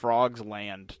 these frogs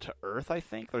land to Earth. I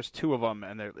think there's 2 of them,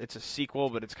 and it's a sequel,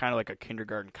 but it's kind of like a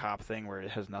Kindergarten Cop thing where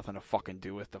it has nothing to fucking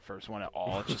do with the first one at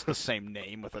all. It's just the same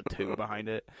name with a 2 behind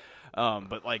it.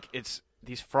 But like it's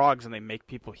these frogs, and they make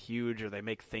people huge, or they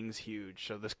make things huge.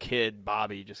 So this kid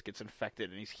Bobby just gets infected,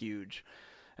 and he's huge.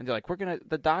 And they're like,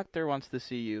 the doctor wants to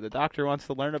see you. The doctor wants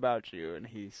to learn about you. And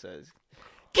he says,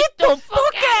 get the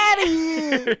fuck out out of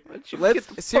here.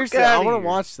 Let's seriously. I want to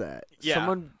watch that. Yeah,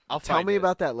 Someone I'll tell find me it.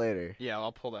 about that later. Yeah,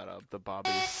 I'll pull that up. The Bobby.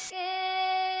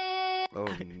 Oh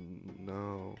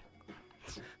no.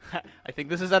 I think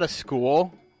this is at a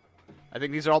school. I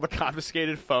think these are all the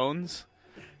confiscated phones.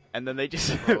 And then they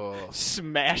just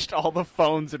smashed all the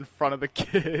phones in front of the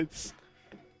kids.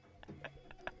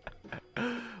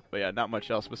 But yeah, not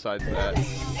much else besides that.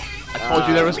 I told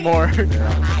you there was more.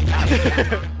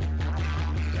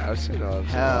 Yeah, I've seen all of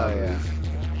Hell yeah.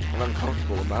 An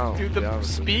uncomfortable amount. Dude, to be the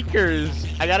honest with you. speakers.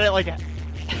 I got it like...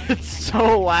 It's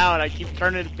so loud. I keep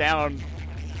turning it down.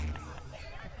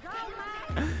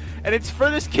 And it's for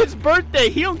this kid's birthday.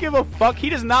 He don't give a fuck. He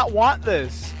does not want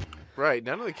this. Right.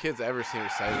 None of the kids ever seem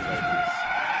excited about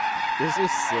This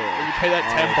is sick. And you pay that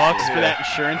 $10 for that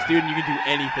insurance, dude, and you can do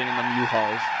anything in them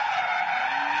U-Hauls.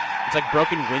 It's like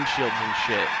broken windshields and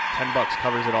shit. $10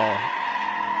 covers it all.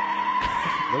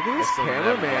 Look at this That's something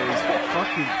cameraman. that- He's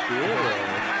fucking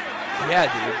fearless. Yeah,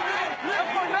 dude.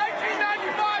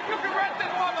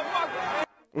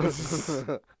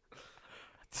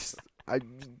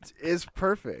 It's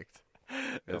perfect.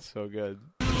 That's so good.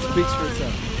 Speaks for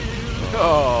itself. this.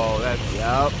 Oh, that's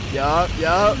Yup.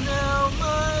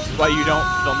 This is why you don't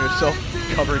film yourself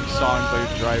covering songs while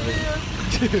you're driving.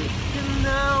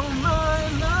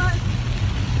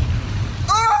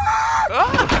 I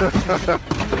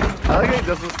like how he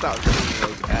doesn't stop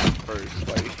singing like at first.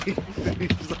 Like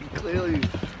he's like clearly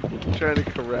trying to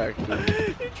correct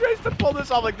it. He tries to pull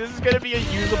this off like this is gonna be a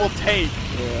usable take.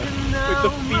 Yeah. With the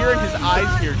fear in his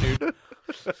eyes here, dude.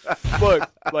 Look,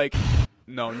 like,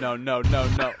 no.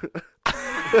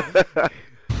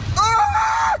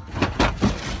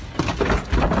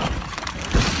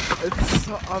 It's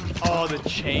so, Oh, the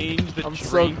change, the I'm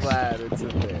drink. so glad it's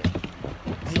in there.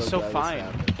 He's so glad it's fine.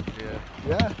 happened.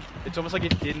 Yeah. It's almost like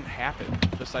it didn't happen.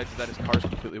 Besides that, his car's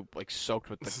completely like soaked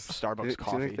with the Starbucks Do you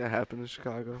coffee. think that happened in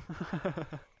Chicago?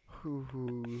 Hold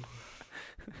on.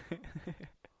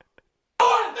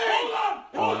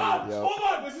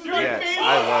 This is Yes,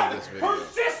 I love this video. Her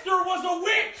sister was a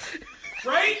witch,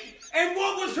 right? And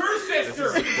what was her This sister?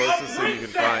 is the closest thing you can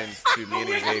find to me and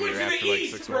Xavier after like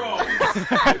 6 months.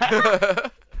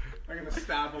 I'm gonna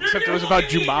stop him. Except it was about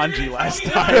Jumanji last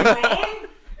Am time. I wrong?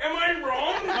 Am I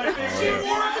wrong? She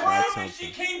wore a crown and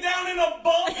she came down in a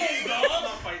bubble, dog. I'm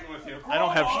not fighting with you. I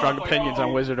don't have strong opinions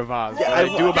on Wizard of Oz, but Yeah, I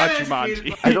do about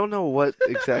Jumanji. I don't know what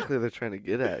exactly they're trying to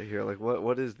get at here. Like,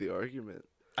 what is the argument?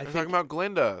 I'm talking about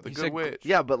Glinda, the good witch.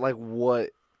 Yeah, but like, what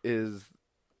is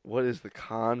the I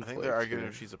conflict? think they're arguing here?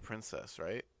 if she's a princess,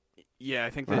 right? Yeah, I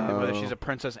think that whether she's a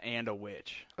princess and a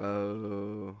witch.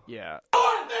 Oh. Yeah.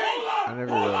 I never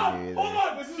really knew Hold either.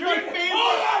 on, this is my favorite.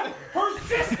 Hold on. Her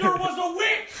sister was a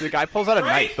witch. The guy pulls out a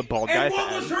knife, the bald guy And at what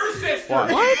the was end. her sister?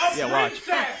 Watch. A Yeah, watch.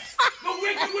 princess. The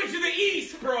Wicked Witch of the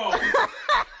East, bro.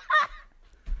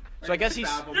 So I guess he's...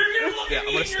 You're gonna look Yeah, at I'm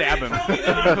me gonna and stab you're him. gonna tell me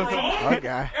that I'm wrong?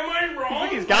 Okay. Am I wrong?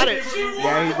 He's got it. She wore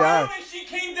Yeah, he a crown does. and she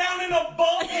came down in a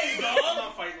bubble, dog. I'm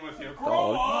not fighting with you.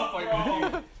 Grow up,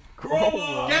 bro. Grow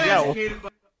up. Get Yeah, educated.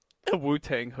 a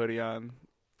Wu-Tang hoodie on.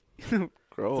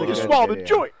 Grow Like, you up. swallowed a Yeah.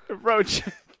 joint, Roach.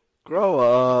 Grow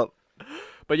up.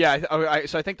 But yeah,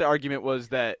 so I think the argument was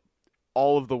that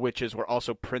all of the witches were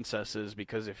also princesses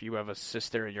because if you have a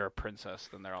sister and you're a princess,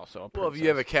 then they're also a princess. Well, if you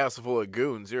have a castle full of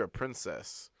goons, you're a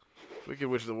princess. Wicked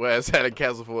Witch of the West had a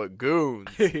castle full of goons.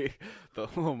 the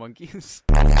little monkeys.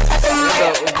 And the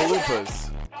Oompa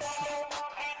Loompas.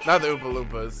 Not the Oompa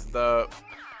Loompas. The...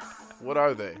 What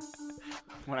are they?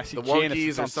 When I see The Janice, Wonkies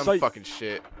it's or on some sight. fucking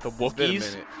shit. The It's been a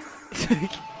Wookiees. minute.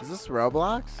 Is this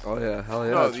Roblox? Oh yeah, hell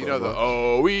yeah. No, it's you know the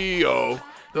Roblox. OEO.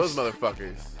 Those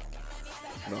motherfuckers.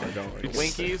 No, I don't. The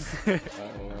Winkies. I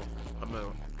don't know. I'm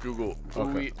gonna Google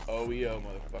Okay. OEO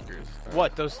motherfuckers.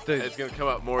 What? Those the? It's gonna come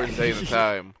up more day than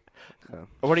time.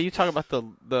 What are you talking about?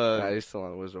 Nah, he's still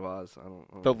on Wizard of Oz. I don't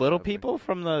The know little what's happening. people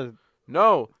from the.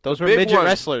 No, Those the were big midget ones.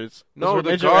 wrestlers. Those No, were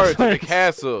the midget guards at the wrestlers.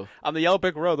 castle. On the Yellow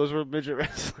Brick Road, those were midget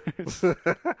wrestlers.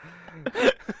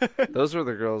 Those were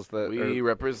the girls that. We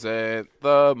represent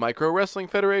the Micro Wrestling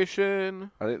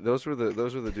Federation. I think those were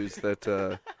the dudes that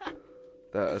that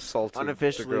assaulted the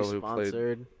Unofficially girl who played.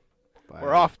 sponsored. by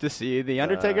We're off to see the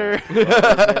Undertaker.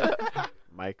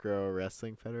 Micro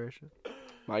Wrestling Federation.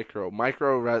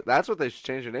 That's what they should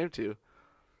change their name to.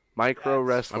 Micro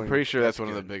Wrestling. I'm pretty sure that's one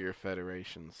of the good. bigger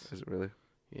federations. Is it really?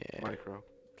 Yeah. Micro.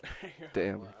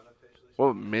 Damn.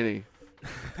 Well, mini.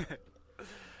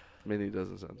 Mini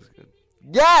doesn't sound as good.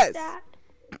 Yes.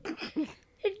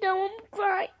 And now I'm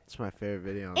crying. It's my favorite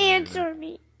video. On the Answer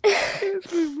me.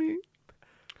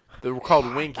 They're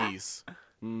called Winkies.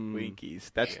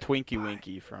 Winkies. That's Twinkie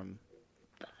Winky from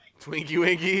Twinkie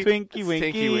Winky. Twinkie It's Winky.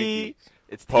 Tinky Winky.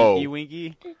 It's Poe. Tinky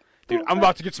Winky. Dude, I'm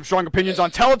about to get some strong opinions on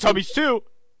Teletubbies too.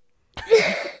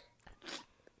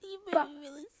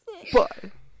 But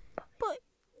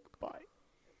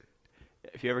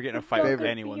If you ever get in a fight with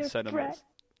anyone, send them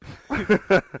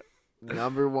this.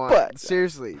 Number one. But-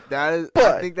 Seriously, that is. I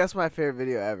but- think that's my favorite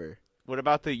video ever. What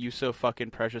about the "You So Fucking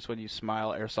Precious When You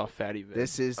Smile" Airsoft Fatty vid?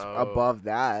 This is above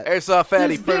that. Airsoft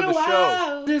Fatty, friend of the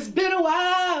show. It's been a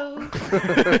while.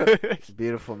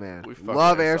 Beautiful man. We fucking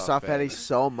Love Airsoft Airsoft Fatty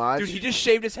so much. Dude, he just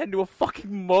shaved his head into a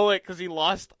fucking mullet because he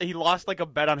lost like a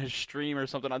bet on his stream or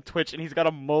something on Twitch, and he's got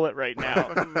a mullet right now.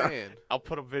 Fucking man. I'll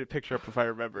put a picture up if I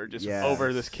remember, just Yes.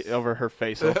 over over her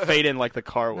face. It'll fade in like the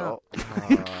car will.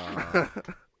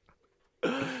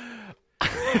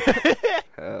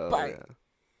 Hell Bye. yeah.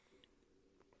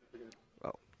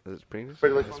 Oh, is it penis? There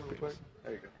you go.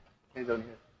 Hands on your head.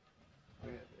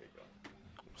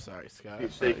 Sorry, Scott.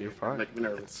 He's shaking. You're fine. Making me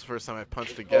nervous. It's the first time I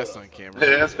punched a guest on camera.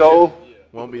 Hey, let's go.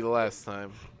 Won't be the last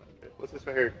time. What's this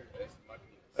right here?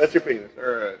 That's your penis. All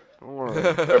right.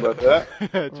 Alright. Sorry about that.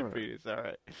 That's your penis. All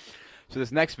right. So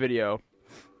this next video,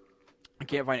 I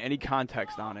can't find any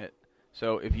context on it.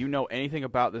 So if you know anything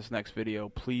about this next video,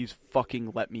 please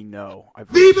fucking let me know. I've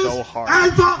worked so hard.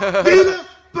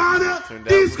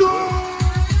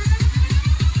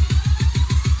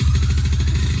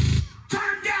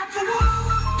 Turn down the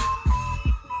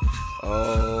volume.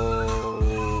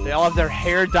 Oh. They all have their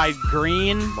hair dyed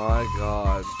green. My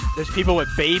God. There's people with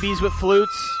babies with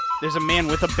flutes. There's a man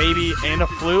with a baby and a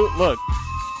flute. Look.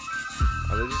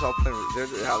 Are they just all playing? They're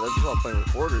just all playing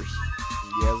recorders.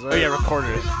 Yes, sir. Oh yeah,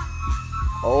 recorders.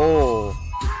 Oh.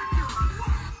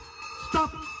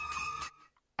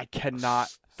 I cannot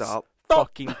Stop.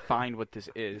 fucking find what this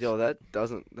is. Yo,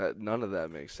 none of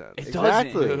that makes sense. It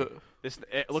Exactly.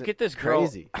 doesn't. Look at this girl.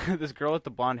 crazy. This girl with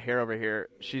the blonde hair over here.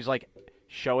 She's like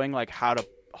showing like how to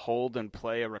hold and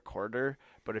play a recorder.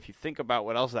 But if you think about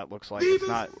what else that looks like, it's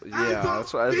not. Yeah,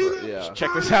 that's what. Yeah.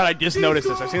 Check this out. I just noticed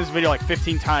this. I've seen this video like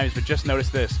 15 times, but just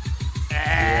noticed this.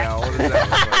 Yeah. What does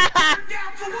that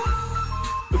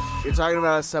You're talking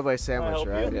about a Subway sandwich, help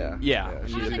right? look like? Yeah,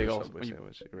 she's she's a a big old, Subway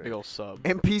sandwich, right. big old sub.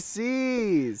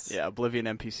 NPCs. Yeah, Oblivion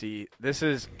NPC. This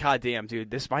is goddamn, dude.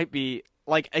 This might be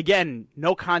like again,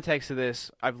 no context to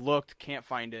this. I've looked, can't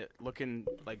find it. Looking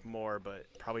like more, but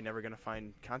probably never gonna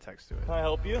find context to it. Can I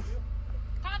help you?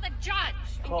 Call the judge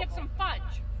and get some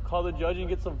fudge. Call the judge and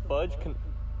get some fudge.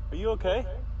 Are you okay?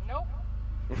 Nope.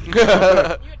 You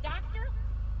a doctor?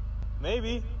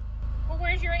 Maybe. Well,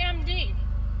 where's your MD?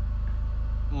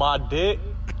 My dick.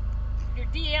 Your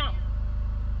DM.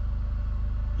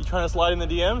 You trying to slide in the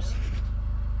DMs?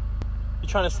 You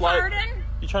trying to slide? Pardon?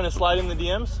 You trying to slide in the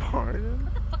DMs? Pardon?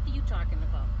 What the fuck are you talking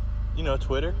about? You know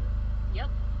Twitter. Yep.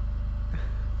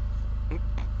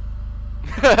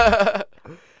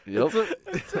 Yep.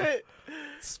 That's it.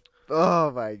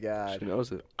 Oh my God. She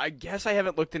knows it. I guess I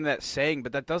haven't looked into that saying,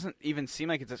 but that doesn't even seem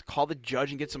like it's just call the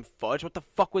judge and get some fudge. What the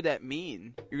fuck would that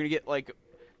mean? You're gonna get like,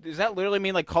 does that literally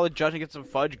mean like call the judge and get some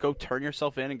fudge, go turn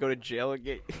yourself in and go to jail and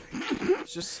get?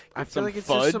 It's just. I Get feel some like it's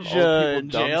just some old fudge, people in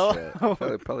dumb jail? shit.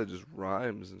 It probably just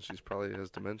rhymes, and she's probably has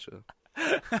dementia.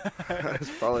 That's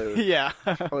probably Yeah.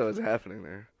 probably what's happening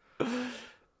there.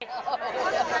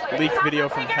 Leaked video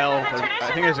from hell.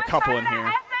 I think there's a couple in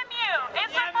here.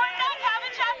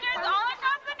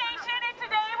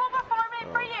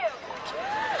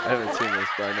 I haven't seen this,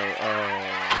 but I know.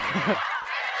 Oh.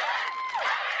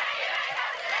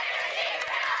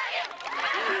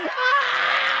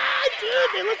 Dude,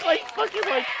 they look like fucking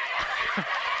like.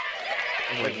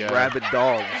 Oh my God. Rabid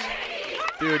dogs.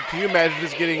 Dude, can you imagine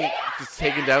just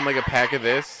taking down like a pack of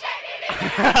this?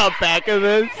 A pack of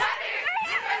this.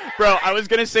 Bro, I was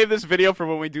gonna save this video for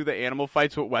when we do the animal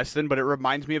fights with Weston, but it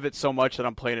reminds me of it so much that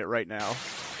I'm playing it right now.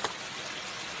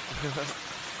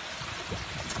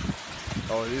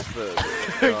 Oh, it is the.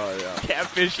 Oh yeah.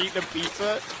 Catfish eating a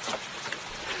pizza.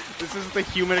 This is the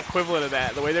human equivalent of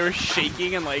that. The way they were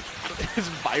shaking and like just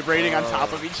vibrating on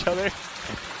top of each other.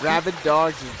 Rabid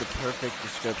dogs is the perfect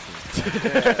description.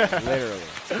 Yeah, literally.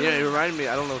 Yeah, it reminded me.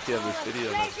 I don't know if you have this video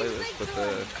on that playlist,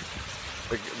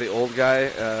 but the old guy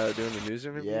doing the news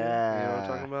interview. Yeah. You know what I'm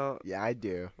talking about? Yeah, I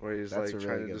do. Where he's That's like a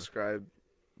trying really to good- describe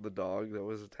the dog that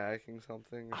was attacking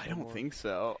something. I don't think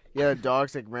so. Yeah, the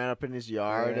dog's like ran up in his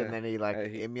yard, Yeah. and then he like Yeah,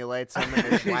 he- emulates him, and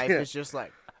his wife Yeah. is just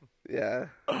like, Yeah.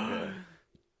 Yeah.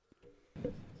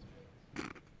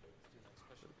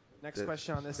 Next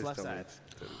question on this left side.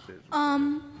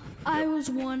 I was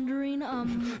wondering,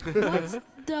 what's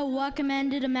the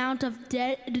recommended amount of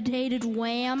dedicated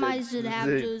RAM I should have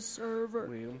to a server?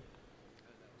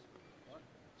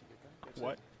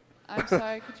 What? I'm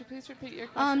sorry. Could you please repeat your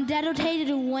question? Dedicated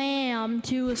RAM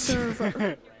to a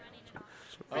server.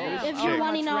 If you're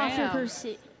wanting to offer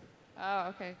perceive. Oh,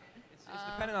 okay. It's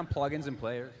dependent on plugins and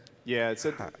players. Yeah, it's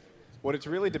what it's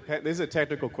really depend. This is a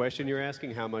technical question you're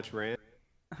asking. How much RAM?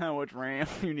 How much RAM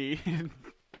you need?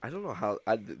 I don't know how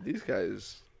these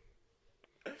guys.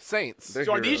 Saints.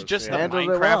 So are these just the Handled it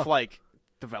Minecraft well.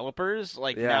 developers?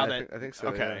 Like Yeah, now I that think so.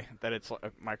 okay, that it's like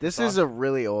Microsoft. This is a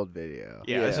really old video.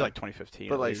 Yeah, this is like 2015.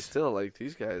 But at like least. still, like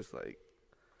these guys, like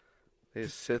they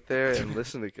just sit there and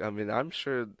listen to. I mean, I'm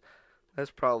sure that's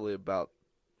probably about.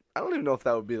 I don't even know if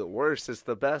that would be the worst. It's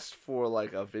the best for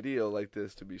like a video like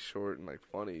this to be short and like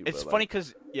funny. It's but, funny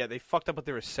because they fucked up what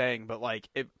they were saying, but like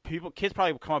kids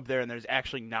probably come up there and there's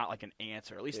actually not like an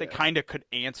answer. At least they kind of could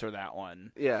answer that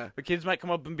one. Yeah. The kids might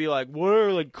come up and be like, "What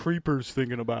are like creepers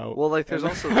thinking about?" Well, like there's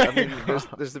also, I mean,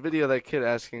 there's the video of that kid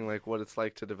asking like what it's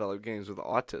like to develop games with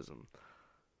autism.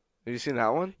 Have you seen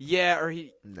that one? Yeah, or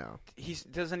no.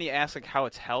 Doesn't he ask like how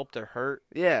it's helped or hurt?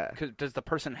 Yeah. Does the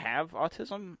person have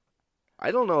autism? I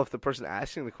don't know if the person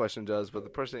asking the question does, but the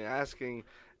person asking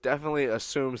definitely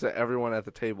assumes that everyone at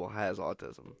the table has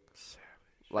autism.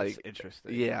 Like, that's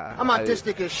interesting. Yeah. I'm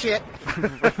autistic as shit.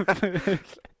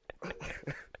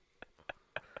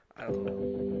 I don't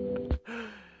know.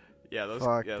 Yeah, those.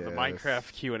 Fuck The this.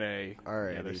 Minecraft Q&A.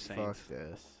 Alright, yeah, they're fuck saints.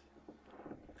 this.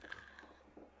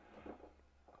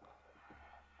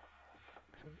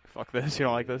 Fuck this. You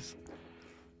don't like this?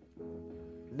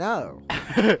 No.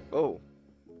 Oh.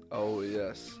 Oh,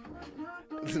 yes.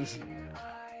 Dude,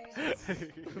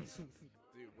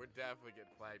 we're definitely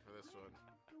getting flagged for this one.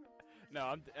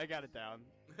 No, I got it down.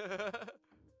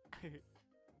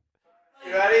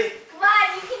 You ready? Come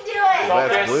on, you can do it.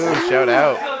 That's Blue. Shout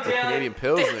out. The Canadian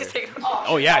Pilsner.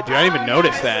 Oh yeah, dude, I didn't even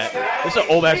notice that. This is an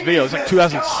old ass video. It's like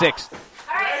 2006.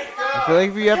 I feel like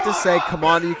if you have to say, "Come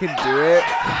on, you can do it,"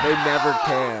 they never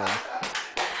can.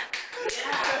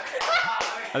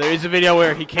 There is a video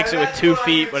where he kicks it with 2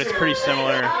 feet, but it's pretty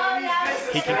similar.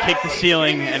 He can kick the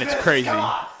ceiling, and it's crazy.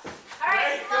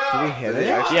 Did he hit it?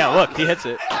 Yeah, look, he hits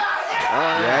it.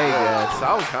 Yeah, he did.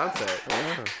 Solid concept.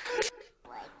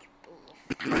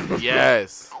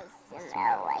 Yes.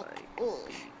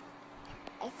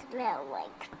 I smell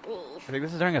like beef. I think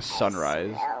this is during a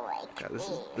sunrise. Yeah, this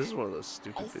is one of those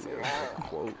stupid videos. Like,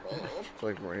 quote. It's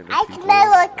like random I people. smell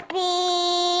like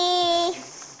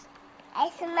beef. I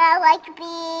smell like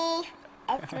beef.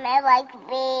 I smell like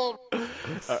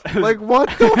beef. Like, what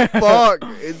the fuck?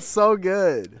 It's so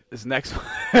good. This next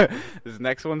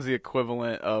one's the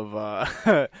equivalent of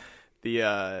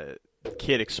the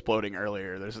kid exploding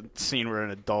earlier. There's a scene where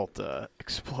an adult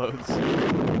explodes.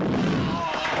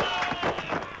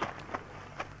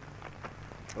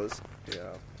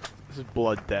 Yeah. This is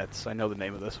Blood Debts. I know the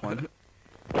name of this one.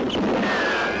 He's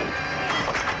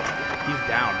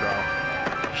down, bro.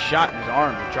 He shot in his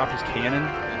arm. He dropped his cannon.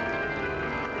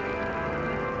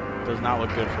 Does not look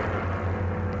good for him.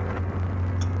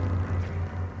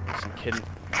 Some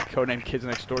codenamed Kids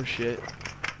Next Door shit.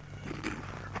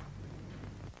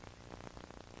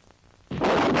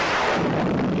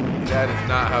 That is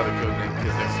not how the Codename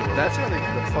Kids Next Door. That's how the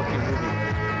fucking movie was.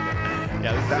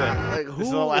 Yeah, this is it. Like, This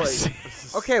is the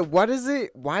last. Okay, what is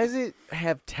it? Why does it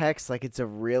have text like it's a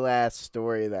real ass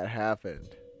story that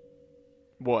happened?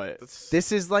 What?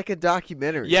 This is like a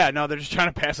documentary. Yeah, no, they're just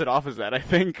trying to pass it off as that. I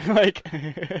think, like.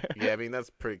 Yeah, I mean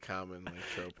that's pretty common like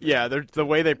trope. Yeah, the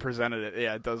way they presented it,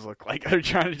 yeah, it does look like they're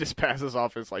trying to just pass this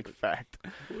off as like fact.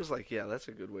 It was like, yeah, that's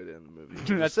a good way to end the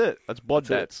movie. That's it. That's Blood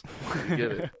Debts. You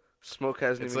get it. Smoke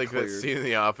hasn't It's even like cleared. that scene in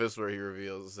The Office where he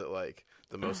reveals that like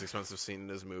the most expensive scene in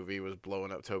his movie was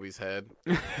blowing up Toby's head.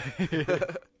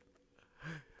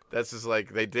 That's just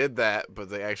like they did that, but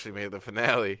they actually made the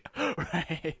finale.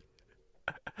 Right.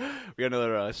 We got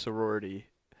another sorority.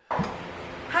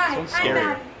 Hi, Sounds I'm scary.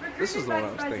 Matt, This is the one I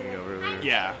was Recruitment thinking of earlier.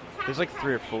 Yeah, there's like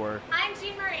 3 or 4. I'm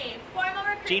Jean Marie, formal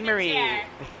recruitment Jean Marie. chair.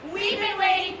 We've been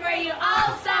waiting for you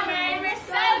all summer, and we're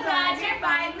so glad you're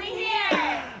finally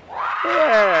here.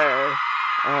 Yeah.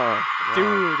 Oh,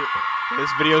 Dude, this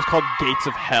video is called Gates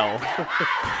of Hell.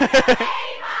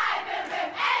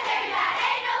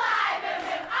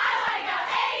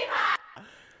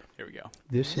 Here we go.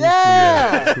 This is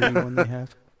Yeah! the free one they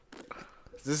have.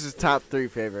 This is top 3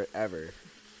 favorite ever.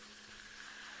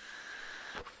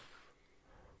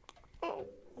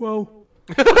 Whoa.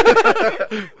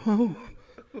 Whoa.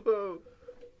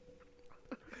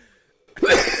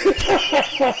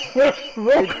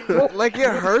 Like it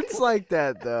hurts like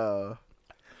that though.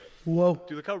 Whoa.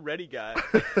 Dude, look how red he got.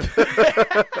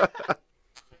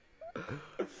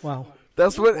 Wow.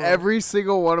 That's what every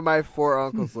single one of my 4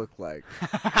 uncles look like.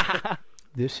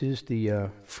 This is the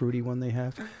fruity one they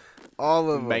have. All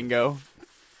of them. Mango.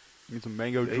 Get some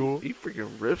mango jewel. He freaking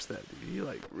rips that, dude. He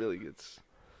like really gets.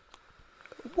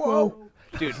 Whoa,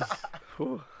 dude.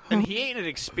 And he ain't an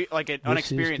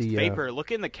unexperienced the, vapor.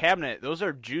 Look in the cabinet. Those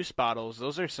are juice bottles.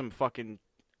 Those are some fucking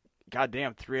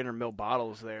goddamn 300 ml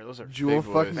bottles there. Those are Jewel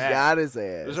big fucking boys. got his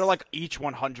ass. Those are like each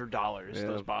 $100. Yeah.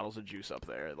 Those bottles of juice up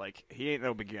there. Like he ain't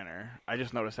no beginner. I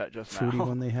just noticed that just fruity now.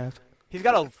 one they have. He's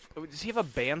got a. Does he have a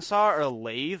bandsaw or a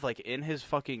lathe like in his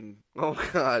fucking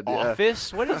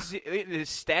office? What is his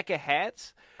stack of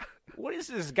hats? What is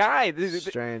this guy?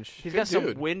 Strange. He's got some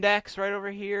Windex right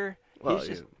over here. Well, He's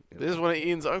just. This is one of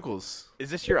Ian's uncles. Is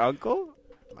this your uncle?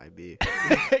 Might be.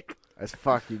 As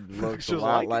fuck, he looks a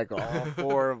lot like all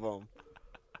 4 of them.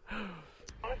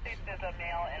 There's a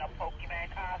male in a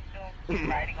Pokemon costume. He's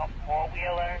riding a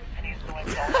 4-wheeler and he's doing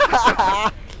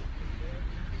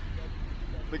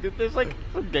Look at this, like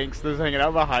some gangsters hanging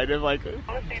out behind him, like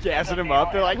gassing him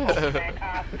up. They're like, Bro,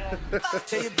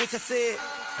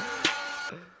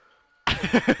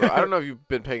 I don't know if you've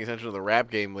been paying attention to the rap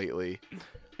game lately,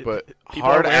 but People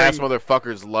are hard-ass wearing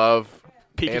motherfuckers love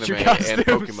Pikachu anime costumes. and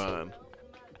Pokemon.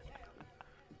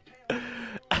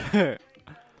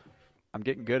 I'm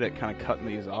getting good at kind of cutting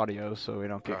these audios so we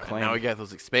don't get claimed. Now we got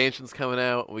those expansions coming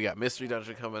out. We got Mystery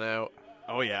Dungeon coming out.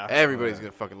 Oh yeah, everybody's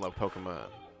gonna fucking love Pokemon.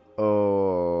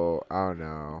 Oh, I don't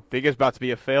know. Think it's about to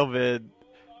be a fail vid.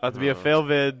 About to be a fail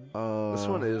vid. This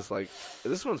one is like,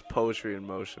 this one's poetry in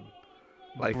motion.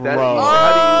 Like Bro. that.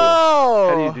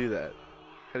 How do you do that?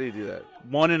 How do you do that?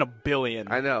 1 in a billion.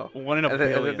 I know. 1 in a And then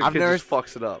billion. the kid just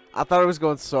fucks it up. I thought it was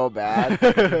going so bad.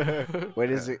 Wait,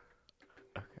 is it?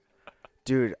 Okay.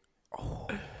 Dude. Oh,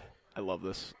 I love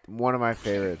this. One of my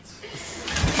favorites.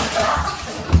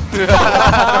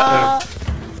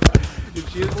 Dude,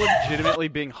 she is legitimately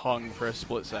being hung for a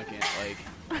split second. Like,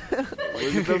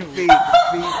 look at the feet.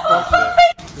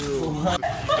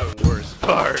 The worst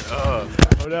part. Oh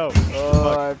no.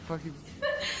 Oh, I fucking.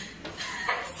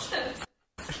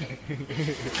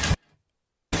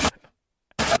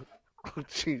 Oh,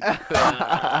 jeez.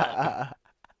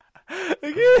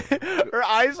 Her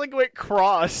eyes like went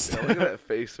crossed. Yeah, look at that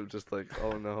face of just like,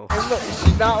 oh no. And look,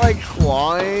 she's not like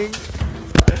clawing.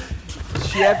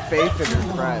 She had faith in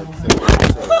her friends.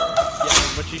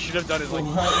 Yeah, what she should have done is like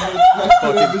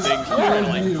fucking things and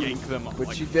like yank them up. But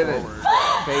like, she didn't. forward.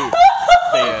 Faith.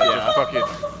 Yeah, just fucking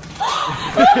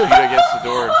beat against the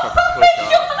door and fucking push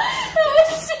off.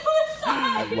 I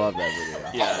love that video.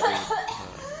 Yeah, dude.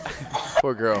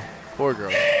 Poor girl. Poor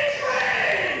girl.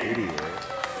 Idiot.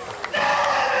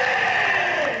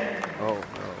 Oh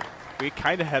no. We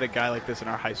kind of had a guy like this in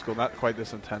our high school. Not quite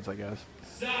this intense, I guess.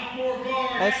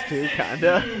 Us too,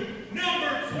 kinda.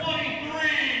 Number 23.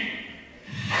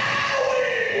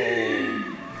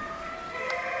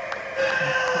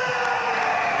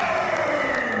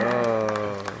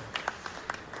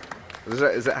 Is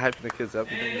that hyping the kids up?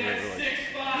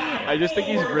 I just think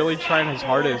he's really trying his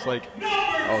hardest. Like,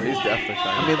 oh, he's definitely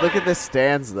trying. I mean, look at the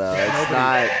stands though. It's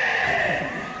not.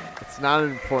 It's not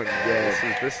an important game.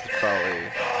 This is probably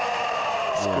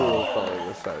school. Probably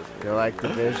this size. You're like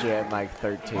division like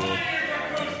 13.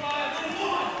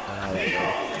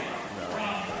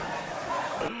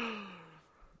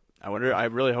 I wonder. I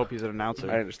really hope he's an announcer.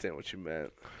 I understand what you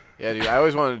meant. Yeah, dude. I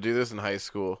always wanted to do this in high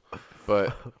school,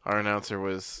 but our announcer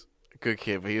was a good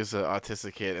kid, but he was an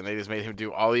autistic kid, and they just made him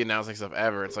do all the announcing stuff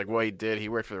ever. It's like what he did. He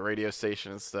worked for the radio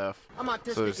station and stuff. I'm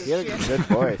autistic So as He had a shit. Good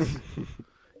voice.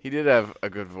 He did have a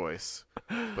good voice,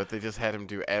 but they just had him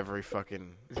do every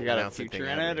fucking. Has he got a announcing future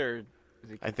thing in it, ever. or? Is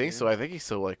he I think so. I think he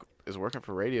still like is working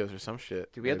for radios or some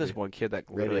shit. Dude, we had this maybe. one kid that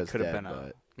literally Radio's could have dead, been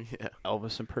a Yeah.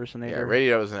 Elvis impersonator. Yeah,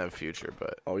 radio doesn't have a future,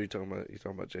 but Oh, you talking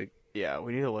about Jake? Yeah,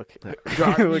 we need to look.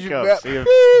 Drop- look you up. bet. See if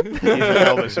he's an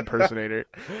Elvis impersonator.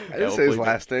 I didn't say his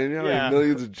last name. You know how Yeah. many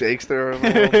millions of Jakes there are in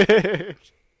the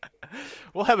world?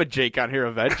 We'll have a Jake on here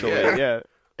eventually. Yeah.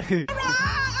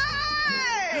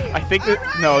 I think that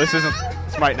this isn't.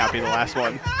 This might not be the last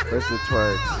one. Where's the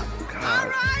twerks?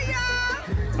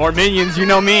 More minions, you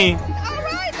know me.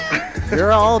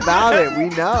 You're all about it. We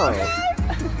know.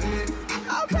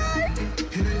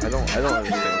 I don't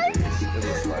understand these in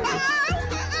the slightest.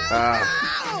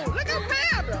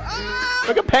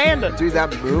 Look at Panda. Dude, that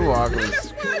moonwalk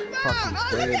was fucking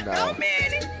clean though.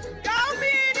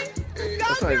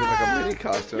 That's not even like a mini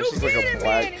costume. It's just like a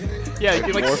black. Yeah, you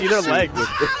can like see their legs.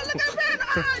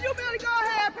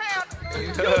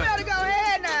 You better go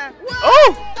ahead now.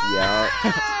 Oh! Yeah.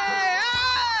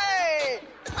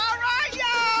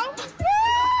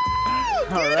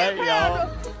 All right, y'all.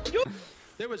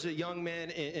 There was a young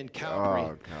man in Calgary.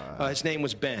 Oh god. His name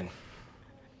was Ben.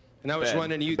 And I was Ben.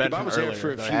 running a youth Ben group. I from was there earlier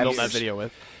for a that I few filmed years. that video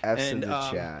with. F's in And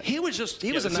the chat. he was a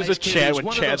this nice is a kid. Chad He was when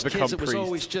one Chad's of those become kids that was priest.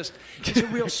 always just, he's a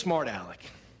real smart aleck.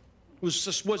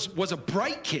 Was a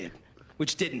bright kid,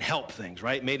 which didn't help things,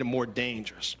 right? Made him more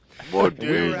dangerous. More We were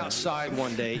dangerous. outside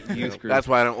one day, youth group. That's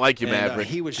why I don't like you, and, Maverick.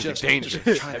 he was 'cause you're just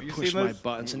dangerous. trying Have to you push seen my this?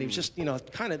 buttons, and he was just,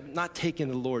 kind of not taking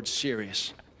the Lord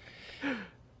serious.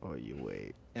 Oh, you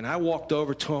wait. And I walked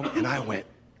over to him, and I went,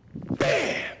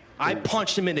 bam! I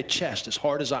punched him in the chest as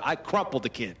hard as I crumpled the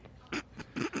kid.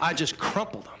 I just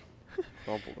crumpled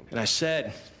him. And I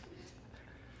said,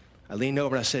 I leaned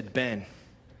over and I said, Ben,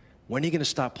 when are you going to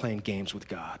stop playing games with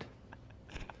God?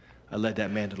 I led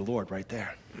that man to the Lord right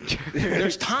there.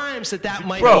 There's times that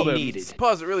might be needed.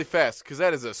 Pause it really fast, because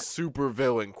that is a super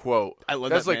villain quote. I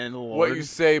led That's that like man to the what Lord. you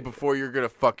say before you're going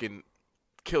to fucking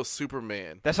kill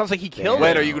Superman. That sounds like he killed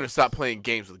When him. are you going to stop playing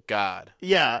games with God?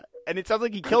 Yeah, and it sounds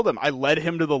like he killed him. I led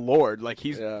him to the Lord. Like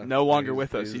he's no longer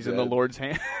with us. He's in the dead. Lord's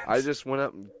hand. I just went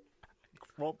up and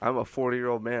I'm a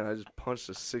 40-year-old man. I just punched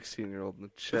a 16-year-old in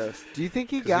the chest. Do you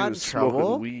think he 'cause got in was smoking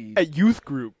trouble? weed. At youth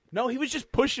group. No, he was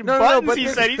just pushing No, buttons. but he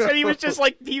this- said he was just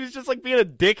like being a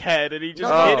dickhead, and he just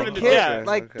No, hit the him in the kid, chest.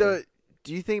 like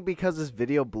do you think because this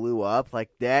video blew up, like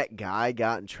that guy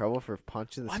got in trouble for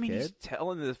punching this I mean, kid? he's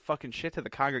telling this fucking shit to the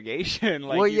congregation.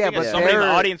 Like, Well, you yeah, think but somebody in the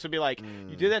they're- audience would be like,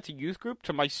 "You did that to youth group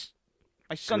to my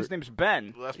son's name's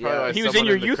Ben." Well, that's probably why he was someone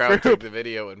in your the youth crowd group. took the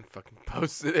video and fucking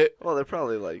posted it. Well, they're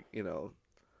probably like,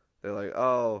 they're like,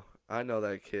 oh, I know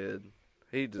that kid.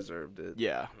 He deserved it.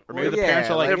 Yeah. Or maybe the parents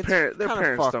are like, their kinda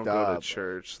parents fucked don't go to up.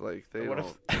 church. Like, they What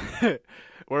don't.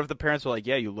 What if the parents were like,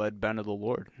 "Yeah, you led Ben to the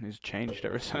Lord. He's changed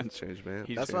ever since." Changed, man.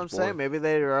 That's what I'm saying. Maybe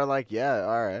they are like, yeah,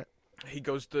 all right. He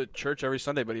goes to church every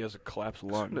Sunday, but he has a collapsed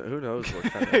lung. Who knows what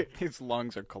kind of His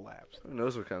lungs are collapsed. who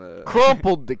knows what kind of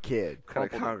Crumpled the kid. kind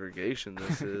of congregation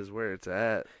this is, where it's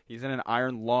at. He's in an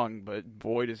iron lung, but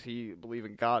boy, does he believe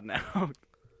in God now.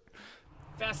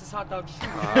 Fastest hot dog.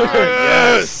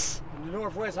 Yes!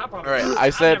 Northwest. I All probably. right, I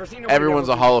I've said never seen nobody everyone's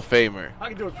able a to Hall do of Famer, I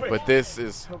can do it quick. but this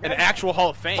is An actual Hall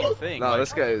of Fame thing. No, like-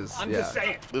 this guy is. I'm yeah. just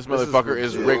saying. this This is motherfucker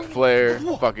is legit. Ric Flair,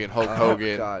 fucking Hulk Oh,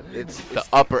 Hogan, God, it's the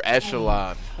upper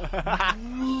echelon.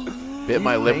 Bit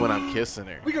my lip when I'm kissing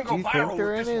her. We can Do go you viral think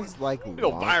they're with in this his like go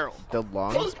lung- viral. the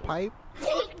lungs pipe?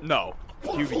 No,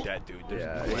 he'd be dead, dude. There's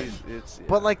Yeah, no way. it's. Yeah.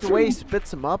 But like the way he spits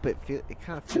them up, it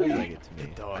kind of feels like it to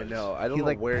me. I know. I don't He know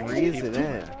like where breathes he it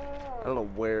in. I don't know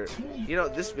where.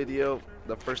 This video,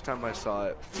 the first time I saw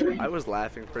it, I was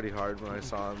laughing pretty hard when I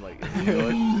saw him like do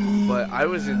it, but I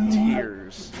was in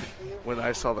tears when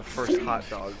I saw the first hot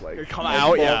dog like Come like, out,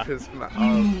 fall yeah. off his mouth.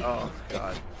 Oh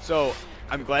God. So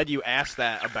I'm glad you asked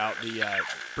that about the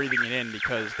breathing it in,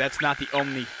 because that's not the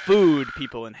only food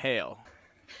people inhale.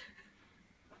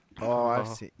 Oh, I've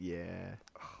seen. Yeah.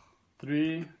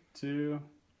 3, 2.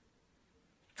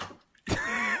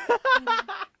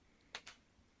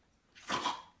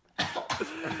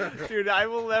 Dude, I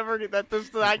will never get that.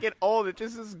 Does not get old. It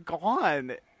just is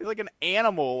gone. It's like an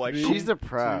animal. Like She's a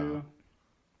pro.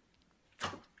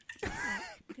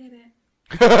 Did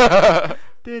it.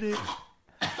 Did it.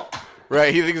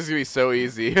 Right, he thinks it's gonna be so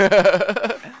easy.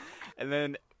 And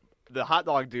then the hot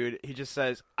dog dude, he just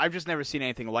says, "I've just never seen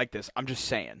anything like this. I'm just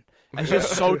saying." It's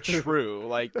just so true.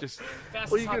 Like, just.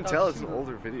 Well, you can tell it's an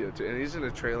older video too, and he's in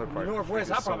a trailer park. Northwest.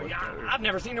 It's I so probably. much better. I've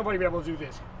never seen nobody be able to do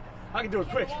this. I can do it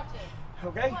quick.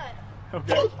 Okay.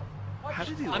 Okay. How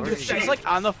did he I'm learn? just saying. She's like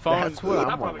on the phone. That's what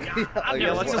I'm probably. wondering. I've Yeah,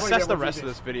 never let's seen nobody assess be the able to rest do of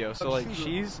this video. So, like,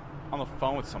 she's on the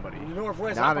phone with somebody.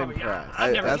 Northwest. Not I probably. impressed.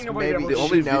 I've never That's seen nobody be maybe able to The do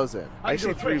only she knows it. I I see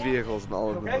do it 3 quick. vehicles and all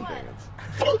of them Okay. are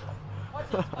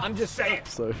vans. I'm just saying.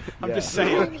 So I'm yeah. just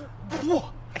saying.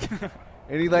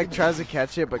 And he like tries to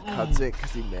catch it, but cuts it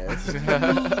because he missed.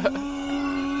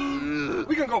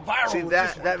 We can go viral. See with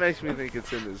this that makes me think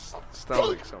it's in his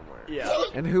stomach somewhere. Yeah.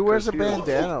 And who wears a Because he-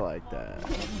 bandana like that?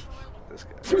 This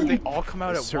guy. They all come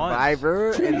out The at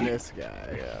Survivor and this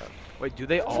guy. Yeah. Once. Wait, do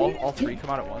they all 3 come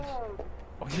out at once?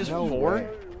 Oh, he does No 4? way.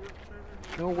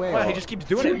 No way. Wow, he just keeps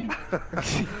doing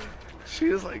it. She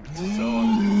is like so.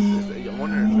 I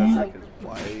wonder if that's like his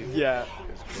wife. Yeah.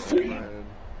 His girlfriend.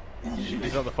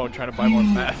 He's on the phone trying to buy more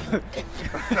meth.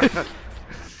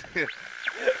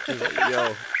 He's like,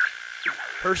 yo.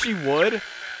 Hershey Wood?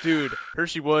 Dude,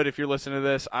 Hershey Wood, if you're listening to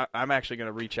this, I'm actually going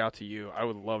to reach out to you. I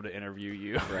would love to interview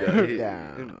you.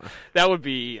 Yeah. That would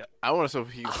be... I want to know if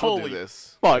he can still do Holy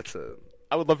this. fuck.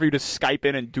 I would love for you to Skype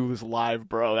in and do this live,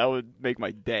 bro. That would make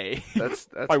my day. That's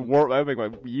that would make my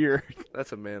year.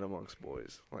 That's a man amongst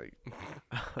boys. Like,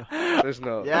 there's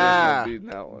no beating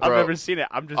that one. I've never seen it.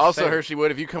 I'm just also, saying. Hershey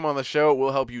Wood, if you come on the show,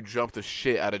 we'll help you jump the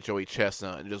shit out of Joey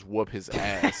Chestnut and just whoop his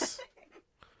ass.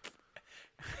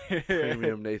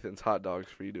 Premium Nathan's hot dogs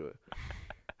for you to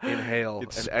inhale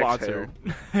It's and sponsored.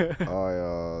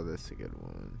 Oh, that's a good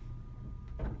one.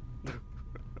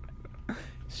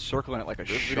 Circling it like a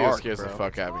This video shark, scares bro. the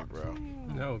fuck out of me, bro.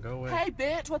 No, go away. Hey,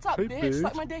 bitch, what's up, Hey, bitch? bitch.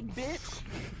 Suck my dick, bitch.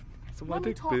 Suck my Let me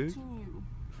dick, talk bitch. to you.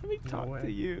 Let me talk way.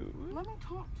 to you. Let me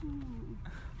talk to you.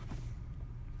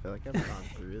 I feel like I've gone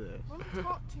through this. Let me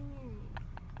talk to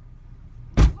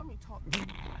you. Let me talk to you.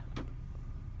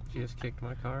 She just kicked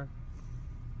my car.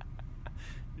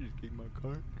 You just kicked my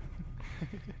car.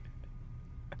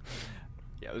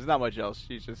 Yeah, there's not much else.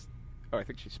 She's just. Oh, I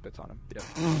think she spits on him. Yep.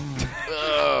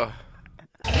 Ugh.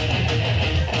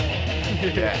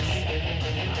 Yes.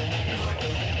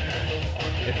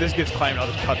 If this gets claimed, I'll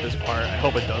just cut this part. I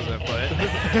hope it doesn't, but.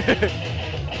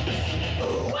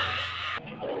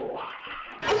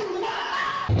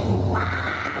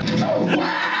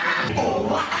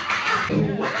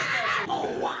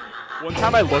 One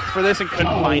time I looked for this and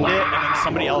couldn't find it, and then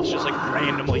somebody else just like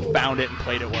randomly found it and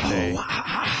played it one day. Like,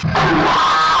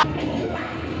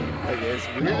 as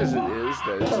weird as it is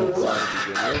that it's a song to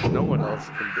begin with, no one else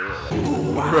can do it.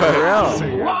 Like, Right. so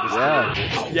you're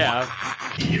just Yeah.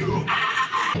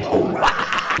 It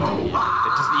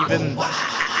just even. it's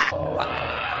so like.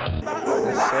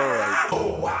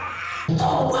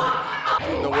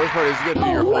 The worst part is you gotta do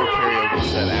your whole karaoke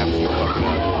set after you fuck it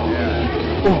up. Yeah.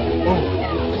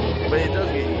 But it does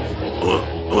get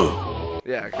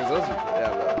easy. Yeah, because those are,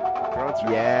 the grunts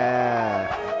are, Yeah.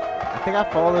 I think I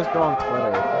follow this girl on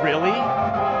Twitter. Really?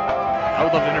 I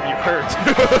would love to interview her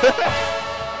too.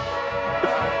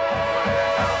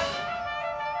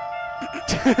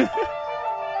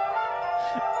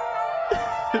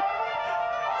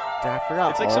 Dude, I forgot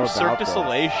It's like all some about Cirque du this.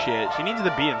 Soleil shit. She needs to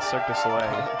be in Cirque du Soleil.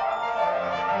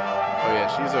 Oh yeah,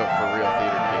 she's a for real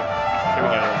theater kid. Here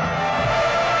we go.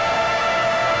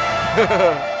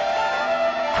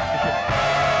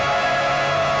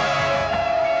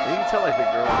 you can tell like the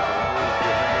girl is getting in it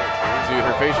too. Dude,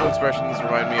 her facial expressions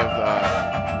remind me of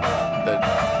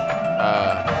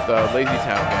the Lazy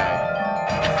Town guy,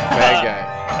 bad guy.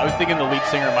 I was thinking the lead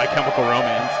singer of My Chemical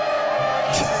Romance.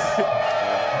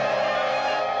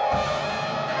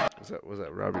 Was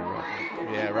that Robbie Rock?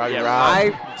 Yeah, Robbie Yeah,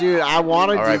 Rob. Dude, I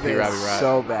want to do R.I.P. this Robbie Rock.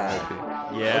 so bad.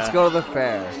 Yeah. Let's go to the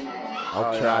fair. I'll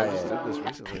Oh, try yeah, I just it. did this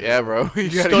recently. Yeah, bro. You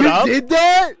gotta Stood up? You did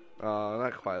that?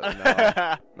 Not quite.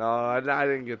 No, I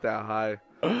didn't get that high.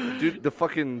 Dude, the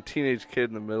fucking teenage kid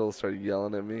in the middle started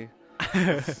yelling at me.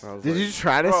 Did you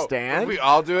try to Bro, stand? if we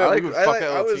all do it, we would fuck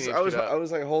that little teenage kid up. I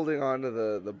was like holding on to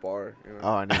the bar. You know?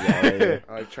 Oh, I know that.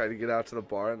 I tried to get out to the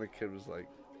bar, and the kid was like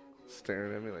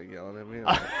staring at me, like yelling at me.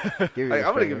 Give me I'm your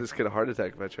gonna finger. give this kid a heart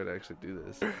attack if I try to actually do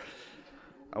this.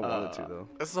 I wanted to though.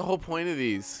 That's the whole point of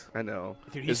these. I know.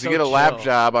 Dude, Is he's to so get a lap chill.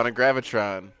 job on a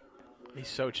Gravitron. He's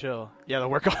so chill. Yeah, the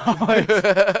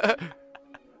workaholics.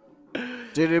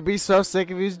 Dude, it'd be so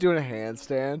sick if he was doing a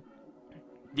handstand.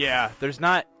 Yeah, there's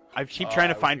not. I keep trying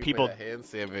to find people. A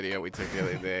handstand video we took the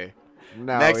other day.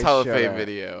 No, Next he Hall of Fame shouldn't.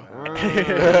 video.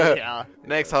 Yeah.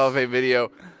 Next Hall of Fame video.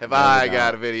 Have No, I no.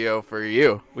 got a video for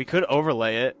you? We could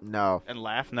overlay it No. and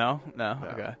laugh. No.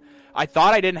 Okay. I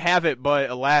thought I didn't have it, but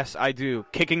alas, I do.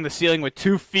 Kicking the ceiling with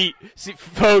 2 feet. See,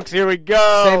 folks, here we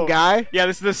go. Same guy? Yeah,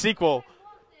 this is the sequel.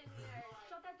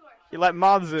 You let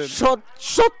Moz in. Shut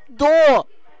the door!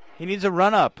 He needs a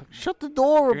run up. Shut the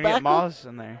door, You're gonna Rebecca. get Moz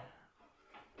in there.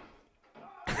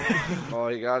 Oh,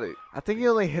 he got it. I think you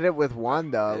only hit it with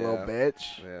one, though, little Yeah.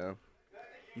 bitch. Yeah.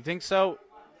 You think so?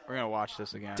 We're gonna watch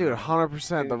this again. Dude,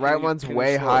 100%. The Can right you- one's can you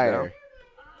way slow it higher. down?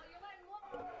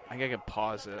 I think I can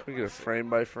pause it. Can we get a frame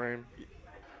by frame?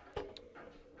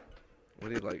 We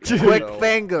need like Quick Intel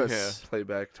fingers.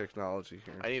 playback technology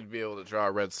here. I need to be able to draw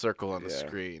a red circle on the Yeah.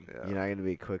 screen. Yeah. You're not going to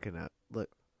be quick enough. Look.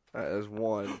 That is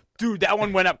one. Dude, that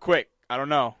one went up quick. I don't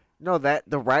know. No, the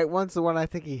right one's the one I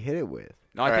think he hit it with.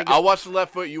 No, All I right, think I'll watch the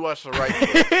left foot. You watch the right foot.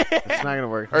 It's not going to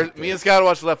work. Or like me and this. Scott will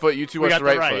watch the left foot. You two we watch got the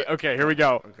right foot. Okay, here we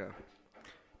go. Okay.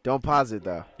 Don't pause it,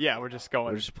 though. Yeah, we're just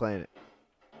going. We're just playing it.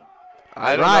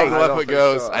 I don't Right. know if the I left don't foot think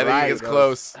goes. so. I think Right. it gets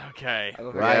close. Okay. I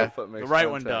don't think Right. left foot makes The right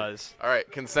one contact. does. All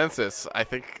right, consensus. I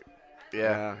think.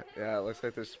 Yeah. Yeah, it looks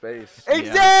like there's space.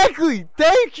 Exactly!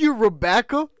 Thank you,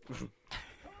 Rebecca!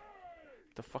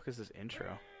 The fuck is this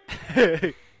intro?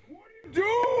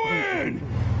 Doing?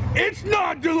 It's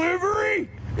not delivery.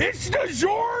 It's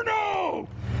DiGiorno.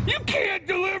 You can't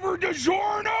deliver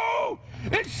DiGiorno.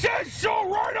 It says so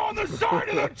right on the side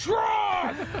of the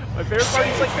truck. My favorite part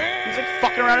is he's like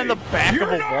fucking around in the back of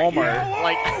a Walmart. Yellow.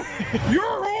 Like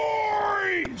You're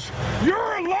orange.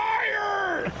 You're a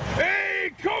liar.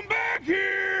 Hey, come back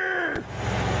here.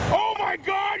 Oh my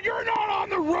God, you're not on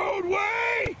the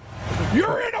roadway.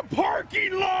 You're in a park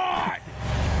parking lot!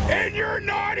 And you're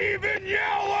not even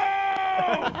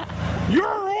yellow!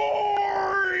 You're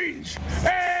orange!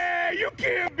 Hey, you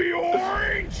can't be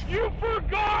orange! You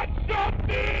forgot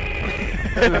something!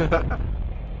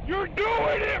 You're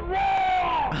doing it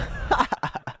wrong!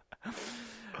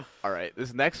 All right,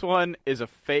 this next one is a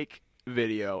fake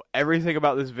video. Everything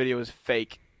about this video is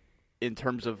fake in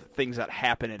terms of things that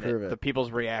happen in Prove it. it. The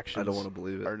people's reactions I don't want to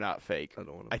believe it. are not fake. I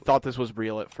don't want I thought this was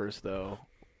real at first, though.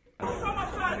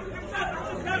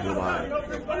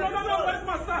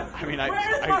 I mean,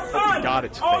 I fucking God,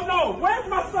 it's fake. Oh no, where's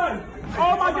my son?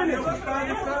 Oh my goodness. He's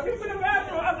in the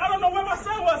bathroom. I don't know where my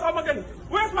son was. Oh my goodness.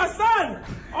 Where's my son?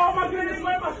 Oh my goodness,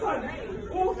 where's my son?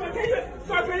 Oh, sir, can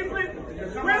you please?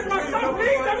 Where's my son?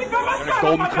 Please let me go. My son.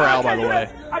 Golden Oh, my God, Corral, by the way.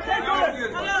 I can't do this.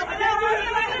 I can't do this. I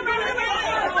can't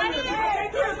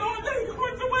do this.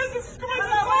 Where's his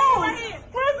clothes?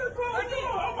 Where's his clothes?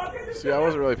 Oh my goodness. See, I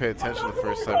wasn't really paying attention the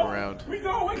first time around. We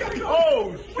gotta go.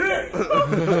 Oh shit. I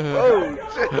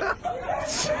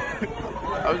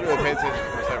wasn't really paying attention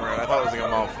the first time around. I thought it was like a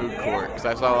mall food court because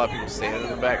I saw a lot of people standing in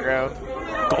the background.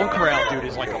 Golden Corral, dude,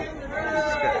 is like a...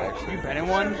 Have you been in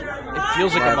one? It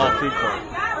feels like a mall food court.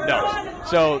 No.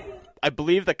 So, I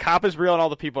believe the cop is real and all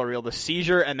the people are real. The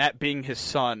seizure and that being his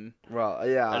son Well,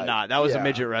 yeah. are not. That was a yeah.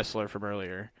 midget wrestler from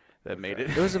earlier that made it.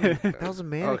 That was a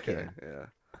mannequin. Okay, yeah.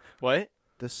 What?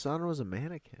 The son was a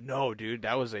mannequin. No, dude,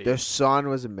 that was a... The son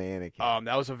was a mannequin.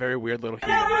 That was a very weird little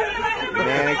human.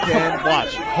 Mannequin.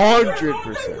 Watch.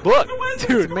 100%. Look,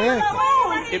 dude. It's a mannequin.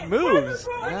 It moves.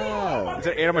 No. It's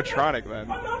an animatronic, then.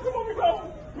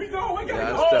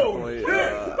 Yeah, that's definitely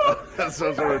that's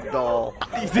some sort of doll.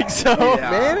 You think so?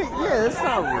 Yeah, that's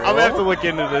not real. I'm gonna have to look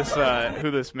into this.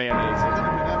 Who this man is?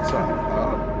 So,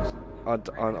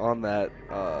 on that,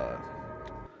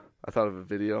 I thought of a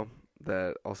video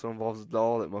that also involves a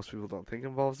doll that most people don't think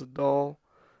involves a doll.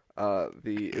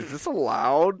 Is this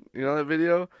allowed? You know that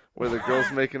video where the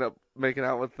girl's making out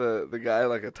with the guy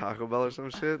like a Taco Bell or some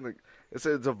shit. And it's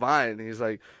a Vine. And he's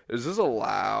like, "Is this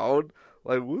allowed?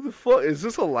 Like, what the fuck is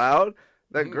this allowed?"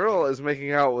 That girl is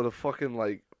making out with a fucking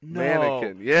like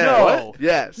mannequin. Yeah. No. What?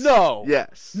 Yes. No.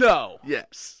 Yes. No.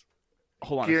 Yes.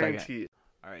 Hold on Guaranteed. a second.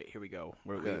 All right, here we go.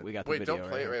 We got the Wait, video. don't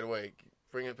play it here. right away.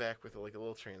 Bring it back with like a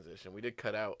little transition. We did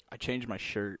cut out. I changed my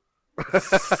shirt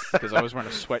because I was wearing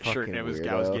a sweatshirt and I was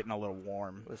weirdo. getting a little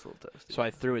warm. That's a little toasty. So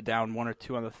I threw it down 1 or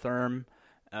 2 on the therm.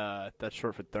 That's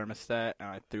short for thermostat. And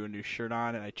I threw a new shirt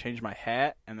on and I changed my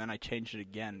hat and then I changed it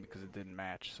again because it didn't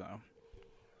match. So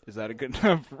is that a good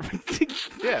enough?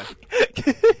 Yeah.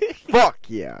 Fuck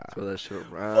yeah. Throw that shit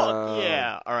around. Fuck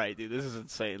yeah. All right, dude. This is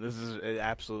insane. This is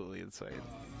absolutely insane.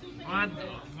 What the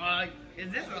fuck?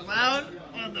 Is this allowed?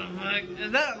 What the fuck?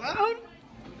 Is that allowed?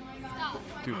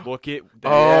 Dude, look it.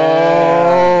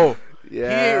 Oh. Yeah.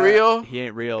 He ain't real. He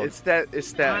ain't real. It's that shot.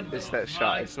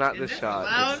 It's not this shot.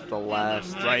 allowed? It's the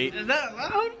last. Right. Is that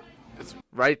allowed? It's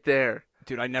right there.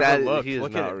 Dude, I never That- looked. He is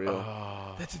Look not at it.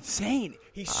 real. That's insane.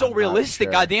 He's so I'm not realistic,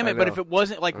 sure. goddamn it. I But know. if it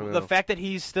wasn't like I the know. fact that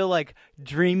he's still like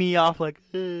dreamy off, like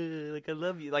I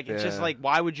love you, like it's just Yeah. like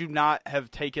why would you not have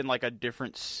taken like a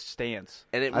different stance?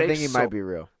 And it I makes think he might be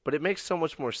real. But it makes so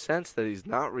much more sense that he's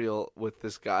not real with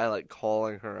this guy like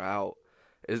calling her out.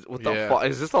 Is what the Yeah. fuck?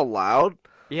 Is this allowed?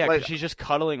 Yeah, Like- because she's just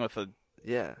cuddling with a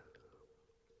Yeah.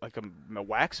 like a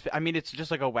wax. I mean, it's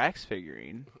just like a wax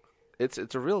figurine. It's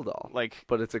a real doll. Like,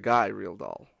 but it's a guy real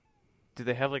doll. do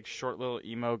they have like short little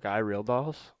emo guy real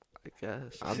dolls? I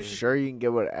guess. I'm sure you can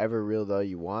get whatever real doll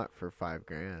you want for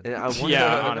 $5,000. And I wonder, Yeah,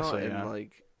 I know, honestly, and yeah.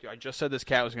 like Dude, I just said this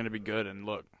cat was gonna be good, and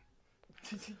look.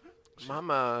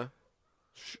 Mama.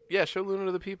 Yeah, show Luna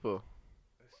to the people.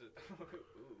 The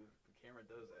camera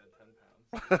does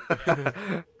add 10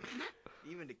 pounds.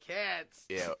 Even the cats.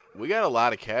 Yeah, we got a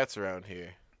lot of cats around here.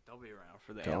 They'll be around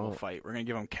for the animal fight. We're gonna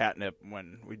give them catnip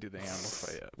when we do the animal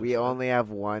fight. We only have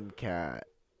one cat.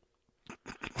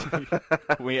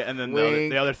 And then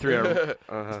the other 3 are.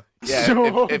 uh-huh. Yeah,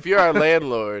 So- if you're our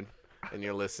landlord and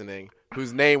you're listening,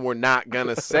 whose name we're not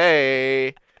gonna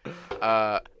say,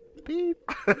 Beep.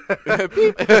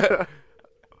 beep.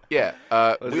 Yeah,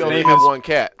 we only name have is- one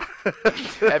cat.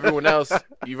 Everyone else,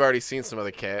 you've already seen some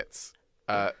other cats.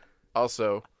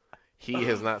 Also, he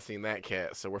has not seen that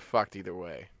cat, so we're fucked either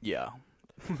way. Yeah.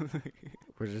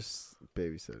 We're just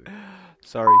babysitting.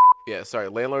 Sorry. Yeah, sorry.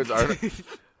 Landlords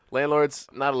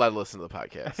not allowed to listen to the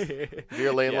podcast. If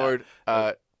you're a landlord,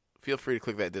 feel free to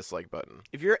click that dislike button.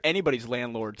 If you're anybody's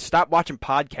landlord, stop watching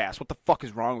podcasts. What the fuck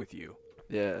is wrong with you?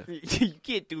 Yeah. You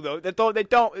can't do those. They don't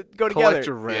go together. Collect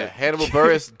your rent. Yeah, Hannibal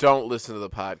Buress, don't listen to the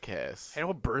podcast.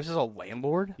 Hannibal Buress is a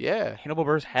landlord? Yeah. Hannibal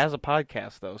Buress has a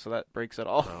podcast, though, so that breaks it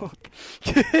all.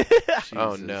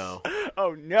 Oh, no.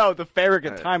 Oh, no. The fabric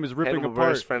of time is ripping Hannibal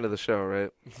apart. Buress, friend of the show,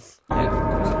 right? Well,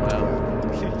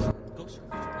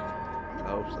 I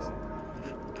hope so.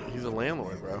 he's a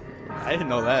landlord, bro. I didn't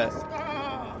know that.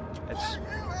 That's...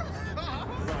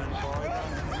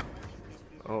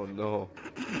 Oh, no.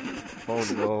 Oh,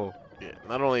 no. Yeah,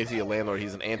 not only is he a landlord,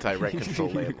 he's an anti-rent control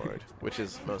landlord, which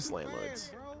is most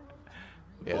landlords.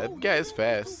 Yeah, that guy is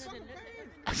fast.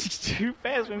 He's too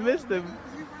fast. We missed him.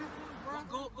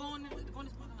 Go on this spot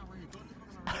right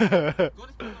here. Go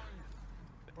this spot.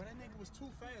 Bro, that nigga was too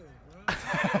fast, bro.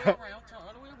 Turn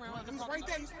all the way around. He's right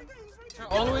there. Turn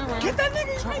all the way around. Get that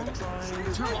nigga. He's right there.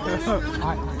 Turn all the way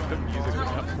around. The music is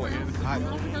not playing.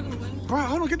 Bro,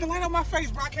 hold on. Get the light on my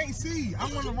face, bro. I can't see. I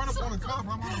want to run up on the car,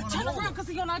 bro. Turn around, because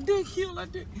he gonna do kill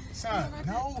like that. Son,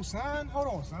 no, son. Hold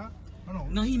on, son. Hold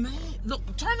on. No, he mad. Look,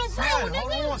 turn around, Son, nigga.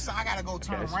 hold on, son. I gotta go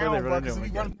turn Okay, so around, they bro, run because into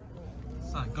we him run. again.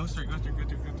 Son, go straight. Look. Right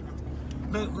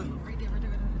there.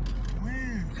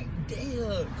 Where? Right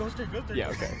there. Go straight. Yeah,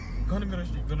 okay. Go in the middle of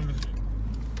the street.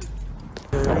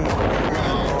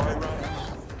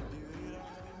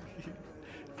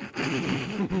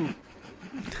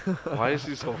 Why is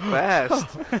he so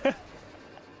fast?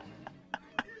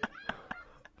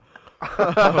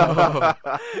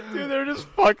 Dude, they're just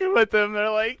fucking with him. They're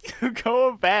like,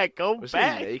 go back. Was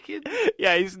back. he naked?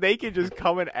 Yeah, he's naked, just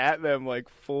coming at them like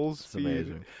full speed.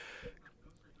 amazing.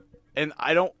 And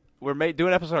we're doing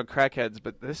an episode on crackheads,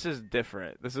 but this is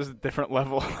different. This is a different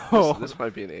level. This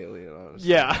might be an alien, honestly.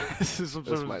 Yeah, this is some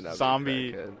This sort might of not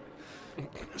zombie. be a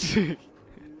crackhead.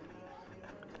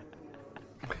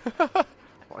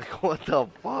 Like, what the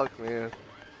fuck, man?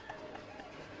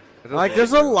 Like,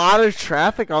 there's a lot of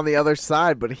traffic on the other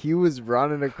side, but he was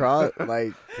running across,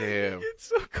 like... Damn. It's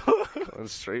so cool. Going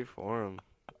straight for him.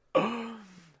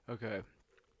 Okay.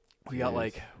 We got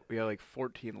like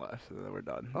 14 left, and then we're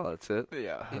done. Oh, that's it?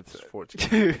 Yeah, that's It's it.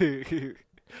 14.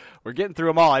 We're getting through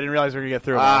them all. I didn't realize we were going to get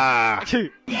through them all.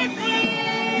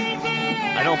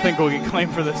 I don't think we'll get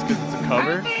claimed for this because it's a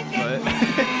cover, but...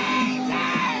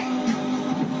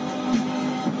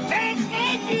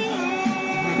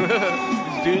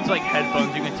 These dudes like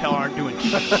headphones, you can tell aren't doing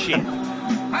shit. He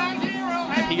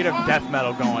could have death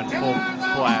metal going full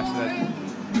blast.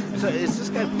 So is this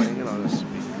guy playing it on a speaker?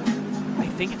 I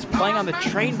think it's playing on the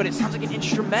train, but it sounds like an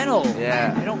instrumental.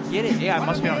 Yeah. I don't get it. Yeah, it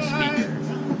must be on a speaker.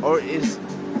 Or is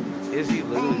he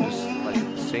literally just like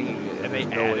singing it? And they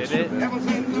no added it? It?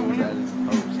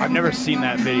 I've never seen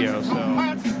that video, so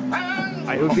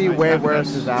It would be way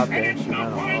worse without the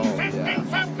instrumental. Oh, yeah.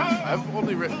 I've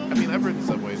only I've ridden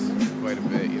subways quite a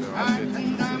bit. You know, I've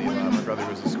been to the city a lot. My brother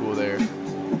was in school there.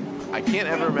 I can't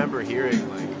ever remember hearing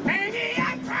like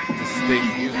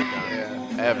distinct music on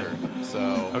it ever. So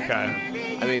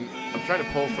okay. I mean, I'm trying to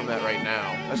pull from that right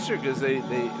now. That's true, because they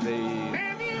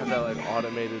have that like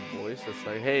automated voice that's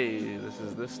like, hey, this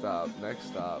is this stop, next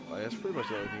stop. Like, that's pretty much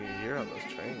the only thing you hear on those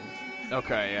trains.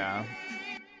 Okay, yeah.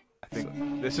 I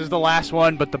think this is the last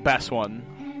one, but the best one.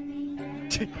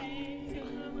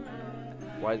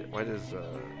 Why does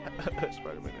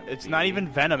Spider-Man? It's not even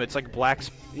Venom. It's like black.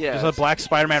 Yeah, it's a black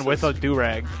Spider-Man with a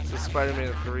do-rag. It's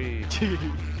Spider-Man 3.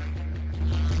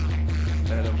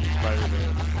 Venom,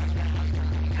 Spider-Man.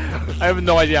 I have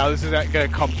no idea how this is gonna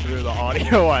come through the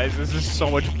audio-wise. This is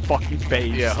so much fucking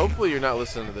bass. Yeah, hopefully you're not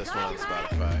listening to this one on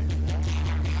Spotify.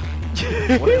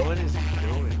 What is he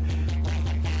doing?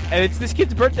 And it's this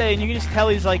kid's birthday, and you can just tell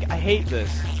he's like, I hate this.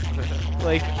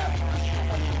 Like,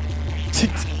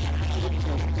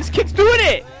 this kid's doing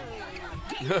it.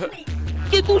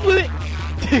 Kid moves with it.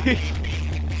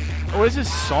 What is this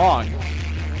song?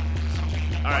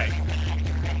 All right.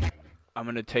 I'm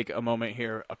going to take a moment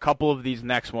here. A couple of these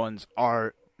next ones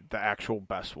are the actual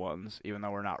best ones, even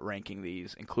though we're not ranking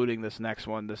these, including this next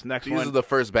one. These are the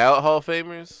first ballot Hall of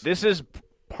Famers? This is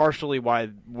partially why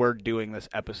we're doing this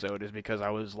episode, is because I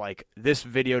was like, this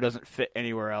video doesn't fit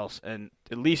anywhere else, and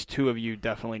at least two of you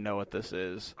definitely know what this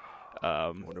is. I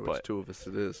wonder which two of us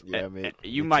it is. Yeah,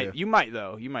 you might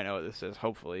know what this is,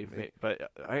 hopefully, but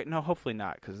no, hopefully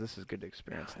not, because this is good to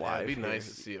experience live. It'd be nice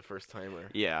to see a first timer.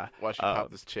 Yeah, watch you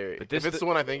pop this cherry. But if it's the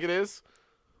one I think it is.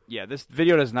 Yeah, this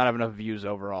video does not have enough views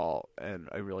overall, and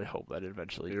I really hope that it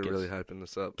eventually You're really hyping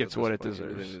this up. Gets what it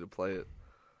deserves. You really need to play it.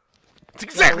 It's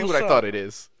exactly what I thought it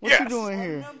is. What you doing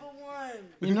here?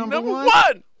 You number one?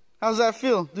 How's that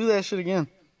feel? Do that shit again.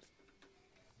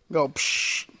 Go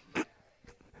psh.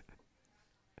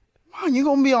 Man, you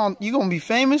gonna be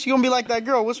famous? You gonna be like that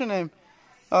girl? What's her name?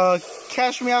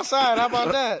 Cash me outside. How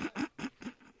about that?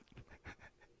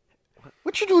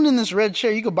 What you doing in this red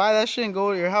chair? You could buy that shit and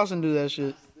go to your house and do that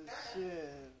shit.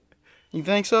 You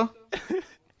think so?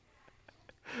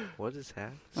 What is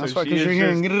happening? That's why, because you're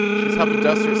hearing. She's helping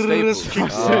Duster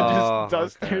Staples.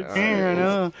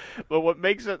 Duster. But what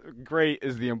makes it great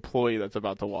is the employee that's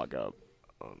about to walk up.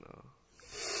 Oh no.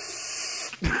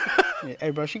 Yeah, hey,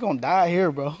 bro, she gonna die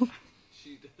here, bro.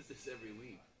 She does this every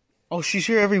week. Oh, she's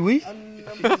here every week? I'm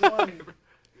number one.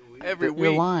 Every week.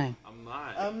 You're lying. I'm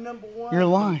not. I'm number one. You're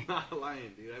lying. I'm not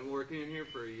lying, dude. I've been working in here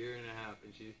for a year and a half,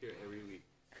 and she's here every week.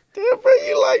 Damn, bro,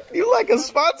 you like a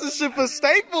sponsorship for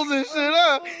Staples and shit,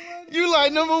 huh? You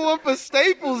like number one for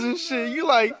Staples and shit. You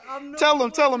like, tell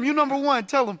them, you number one,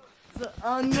 tell them.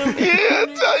 I'm number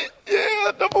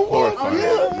number one. I'm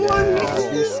number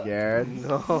one. She's scared.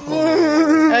 No.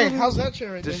 Hey, how's that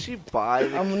chair right there? Does she buy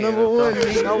the I'm can number of one.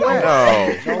 Duster? No way.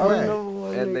 I'm number one.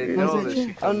 And they know that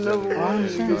she comes I'm number one.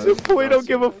 This employee don't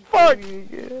give a fuck.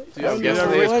 Dude, I'm guessing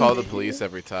they just call the police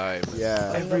every time.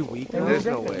 Yeah. Every week. There's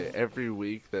no way. Every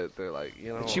week that they're like,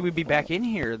 you know. She would be back in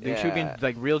here. She would be in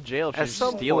like real jail if she At was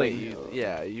some stealing. point,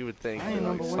 you would think I ain't that,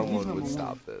 like, number one, someone he's would number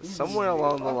stop one. this. Somewhere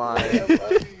along the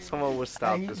line, someone would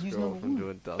stop Hey, this he's girl number from one.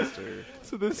 doing Duster.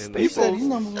 So this in He the said he's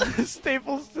Staples. number one.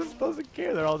 Staples just doesn't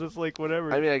care. They're all just like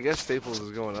whatever. I mean, I guess Staples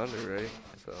is going under, right?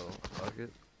 So, fuck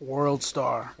it. World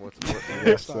Star. What's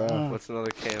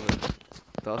another can of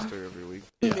Duster every week?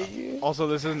 Yeah. Also,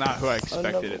 this is not who I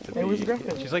expected it to Hey, where's the be.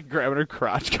 grandpa? She's like grabbing her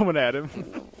crotch, coming at him.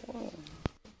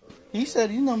 He said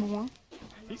he's number one.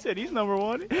 He said he's number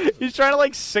one. He's trying to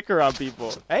like sick her on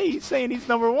people. Hey, he's saying he's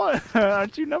number one.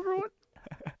 Aren't you number one?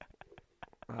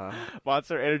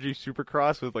 Monster Energy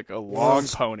Supercross with like a long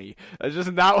pony. That's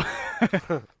just not.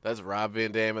 That's Rob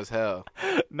Van Dam as hell.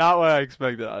 Not what I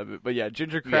expected out of it. But yeah,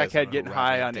 Ginger You guys Crackhead know getting Rob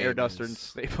high Van on Dam Air Duster is. and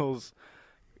Staples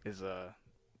is a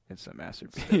instant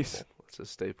masterpiece. It's a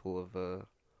staple of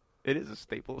It is a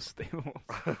staple of Staples.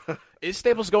 Is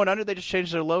Staples going under? They just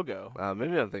changed their logo.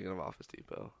 Maybe I'm thinking of Office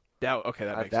Depot. Okay,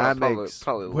 that makes That sense. makes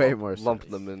probably way more sense. lump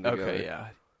them in together. Okay, yeah.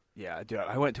 Yeah, dude,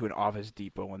 I went to an Office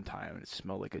Depot one time and it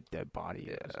smelled like a dead body.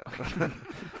 Yeah.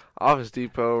 Office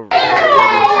Depot.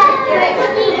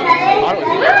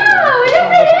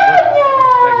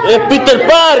 Peter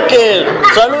Parker!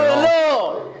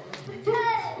 ¡Salúdenlo!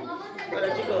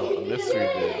 Mystery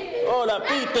bit. Hola,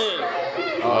 Peter!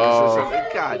 Oh,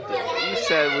 God damn. You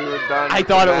said we were done. I with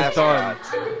thought the it was done.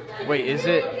 mascots. Wait, is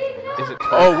it?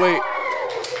 Oh, wait.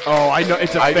 Oh, I know.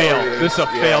 It's a I know fail. it is. This is a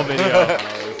Yeah. fail video.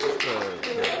 It's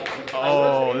just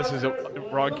Oh, this is a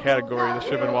wrong category. This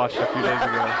should have been watched a few days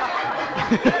ago.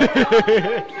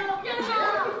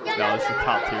 No, it's a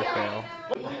top tier fail.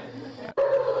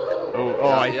 Oh,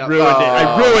 I ruined it.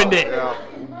 I ruined it.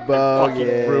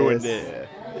 Fucking ruined it.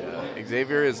 Yeah.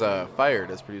 Xavier is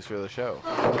fired as producer of the show.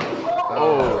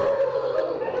 Oh.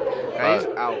 He's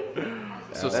out.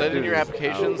 So send in your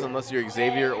applications unless you're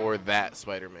Xavier or that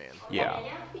Spider-Man. Yeah.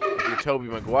 If you're Tobey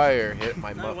Maguire, hit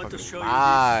my I want to show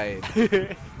motherfucking you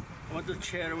eye. I want to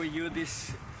share with you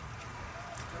this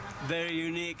very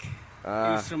unique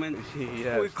Ah, instrument.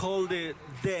 yes. We call the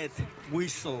dead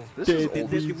whistle. This is the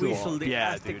old dead school. whistle the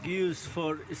Yeah, Aztec dude. used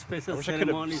for special I wish I could have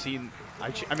ceremonies. seen.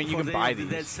 I mean, you for can the buy Dead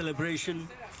these. celebration,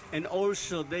 and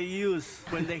also they use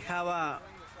when they have a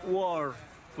war,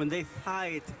 when they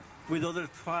fight with other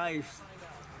tribes.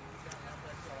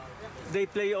 They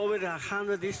play over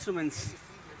 100 instruments,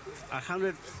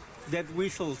 100 dead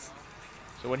whistles.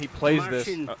 So when he plays this,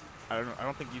 Marching. I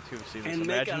don't think you two have seen this. And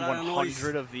make Imagine a lot of 100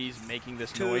 noise of these making this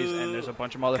to noise, and there's a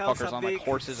bunch of cause motherfuckers a on like big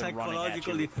horses and running at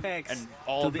psychological you, effects and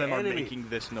all to of the them are enemy. making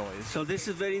this noise. So this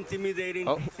is very intimidating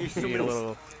Oh, you need a instrument,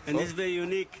 little- and oh. it's very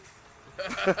unique.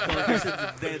 So this is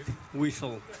the dead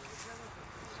whistle.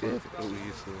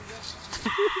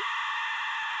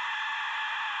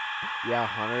 Yeah,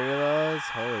 100 of those?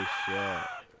 Holy shit.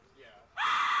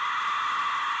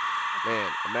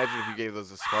 Man, imagine if you gave those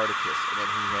to Spartacus and then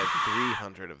he had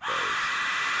 300 of those.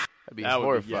 That'd be That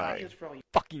would be- horrifying. yeah.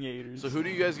 Fucking haters. So who do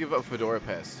you guys give up Fedora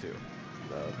Pass to?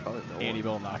 Probably no Andy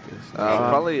one. Milonakis.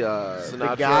 Probably Sinatra?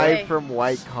 The guy from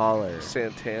White Collar. I'm at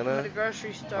Santana. a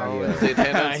grocery store. Oh, yeah.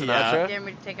 Santana and Yeah. Sinatra? Dare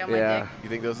me to take out my Yeah. dick? You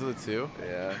think those are the two?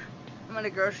 Yeah. I'm at a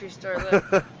grocery store. Look,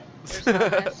 there's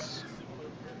hummus.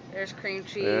 There's cream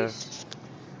cheese.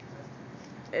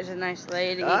 There's a nice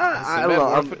lady. I don't know.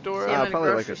 I'm, Fedora? See, I'm at a probably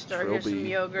like grocery a store. Here's some Trilby,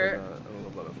 yogurt. but, I don't know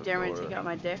about a Dare me to Fedora. take out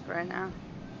my dick right now?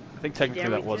 I think technically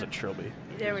Dare that me was to? a Trilby.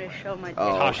 You dare me to show my dick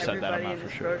Oh. to Tosh said that, I'm everybody not in for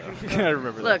this sure. grocery I store?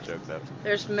 remember Look, that joke though.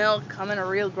 there's milk. I'm in a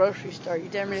real grocery store. You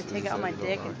dare me to take out my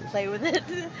dick and play with it?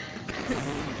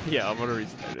 Yeah, I'm gonna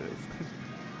restart it.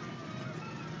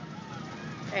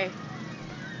 Hey,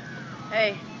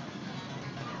 Hey,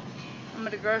 I'm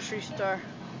at a grocery store.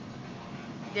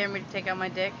 You dare me to take out my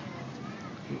dick?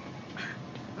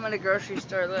 I'm at a grocery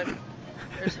store. Look,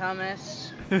 there's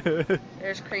hummus.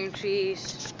 There's cream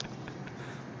cheese.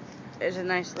 There's a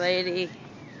nice lady.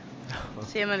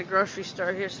 See, I'm at a grocery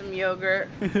store. Here's some yogurt.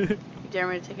 You dare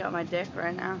me to take out my dick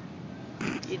right now?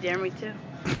 You dare me to?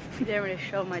 You dare me to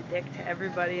show my dick to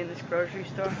everybody in this grocery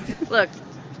store? Look,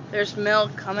 there's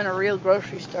milk. I'm in a real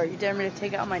grocery store. You dare me to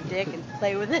take out my dick and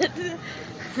play with it?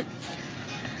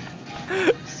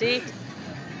 See?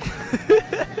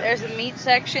 There's the meat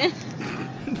section.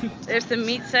 There's the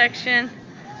meat section.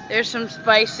 There's some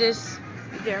spices.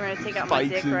 You dare me to take out my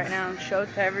dick right now and show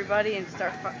it to everybody and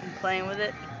start fucking playing with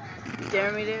it? You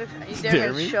dare me to? You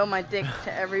dare me to show my dick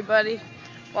to everybody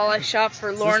while I shop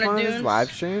for Lorna Is this one of his Doones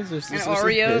live streams? Or is and this just a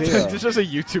Oreos? video? This is a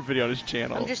YouTube video on his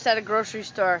channel. I'm just at a grocery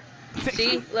store.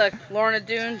 See? Look, Lorna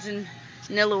Doones and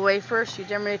Nilla wafers. You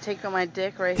dare me to take out my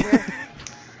dick right here?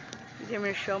 You dare me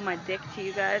to show my dick to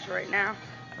you guys right now?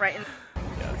 Right in.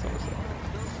 Yeah, that's awesome.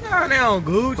 Nah, they on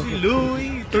Gucci,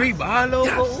 Louis, 3 bottles.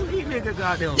 These niggas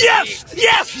got them. Yes!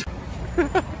 Yes!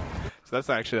 So that's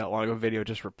not actually that long of a video. It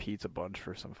just repeats a bunch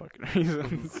for some fucking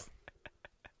reasons.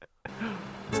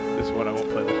 This one I won't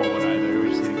play the whole one either. We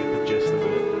just need to get the gist of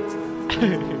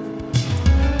it.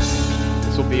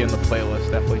 This will be in the playlist.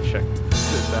 Definitely check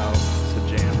this out. It's a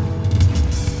jam.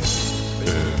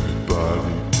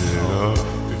 Everybody get up.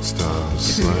 It's time to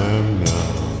slam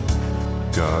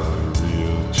now. Got a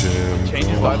real jam.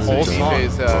 Changes going the whole down.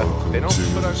 DJs, they don't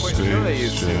put on quite the show they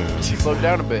used to. Slow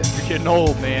down a bit. You're getting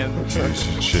old, man.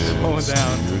 Slowing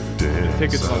down. The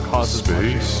tickets don't cost as much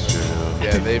anymore.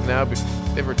 Yeah,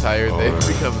 they've retired. They've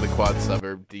become the quad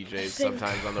suburb DJs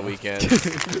sometimes on the weekends.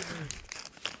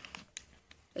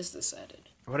 It's decided.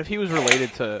 What if he was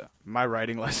related to my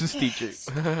writing lessons teacher?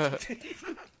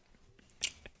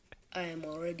 I am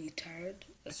already tired,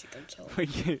 as you can tell.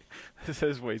 This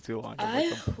is way too long.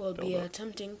 I will be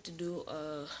attempting to do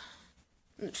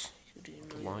you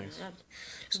didn't know that.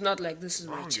 It's not like this is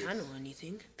my channel or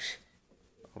anything.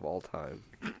 Of all time.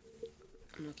 I'm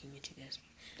looking at you guys.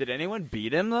 Did anyone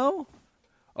beat him though?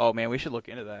 Oh man, we should look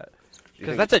into that.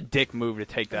 Because that's a dick move to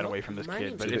take that away from this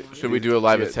kid. But should we do a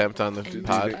live attempt on the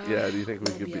pod? Do you think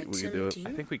we could do it?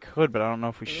 I think we could, but I don't know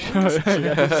if we should.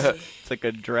 It's like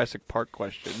a Jurassic Park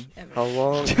question. How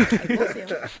long?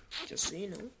 Just so you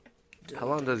know. How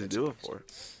long does he do it for?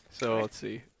 So let's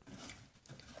see.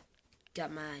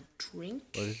 Got my drink.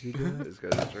 What is he doing? He's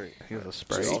got a drink. He has a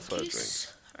spray. Also a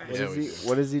drink.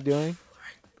 What is he doing?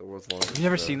 The world's longest. Have you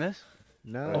never seen this?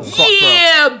 No.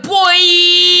 Yeah, boy!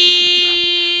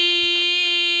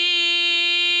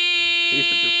 He did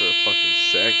it for a fucking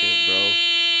second, bro.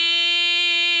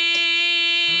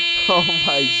 Oh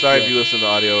my god. Sorry if you listen to the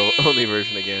audio only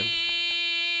version again.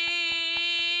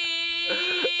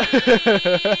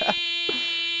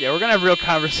 Yeah, we're gonna have real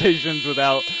conversations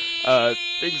without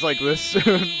things like this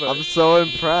soon. But I'm so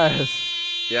impressed.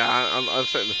 Yeah, I'm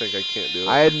starting to think I can't do it.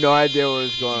 I had no idea what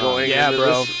was going on. Yeah, into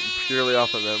bro. this purely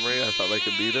off of memory, I thought I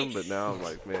could beat him, but now I'm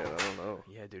like, man, I don't know.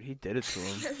 Yeah, dude, he did it to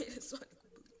him.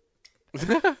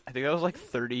 I think that was like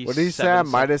 30. What did he say? I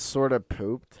might have sort of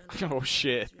pooped. Oh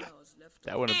shit,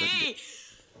 that would have been.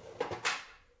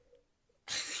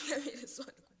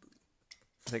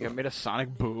 I think I made a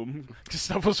sonic boom.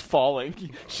 Stuff was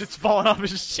falling. Shit's falling off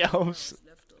his shelves.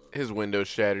 His window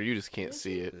shattered. You just can't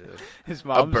see it. His A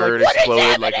mom's bird like, "What is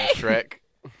exploded like in happening?" Shrek.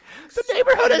 The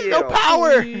neighborhood has no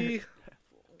power.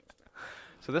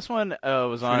 So this one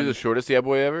was Should we on. do the shortest yeah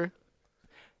boy ever?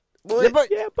 Yeah,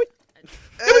 but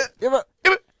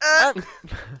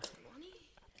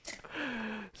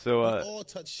So we all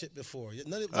touched shit before.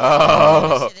 None of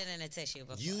Oh. shit in a tissue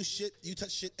before. You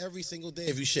touch shit every single day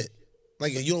if you shit.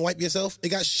 Like, you don't wipe yourself? It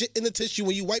got shit in the tissue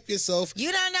when you wipe yourself.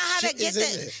 You don't know how to shit get is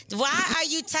in the. Why are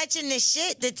you touching the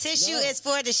shit? The tissue is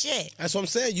for the shit. That's what I'm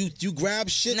saying. You grab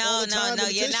shit all the time No, in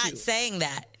the you're tissue. not saying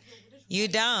that. You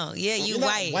don't. Yeah, you You're not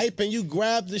wipe. wiping, you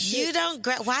grab the shit. You don't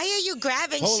grab. Why are you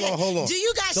grabbing Hold shit? on, hold on. Do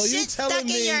you got So you shit telling stuck in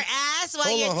me- your ass while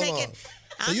Hold you're on, hold taking?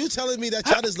 on. So you telling me that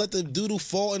y'all just let the doodle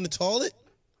fall in the toilet?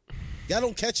 Y'all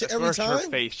don't catch it every Her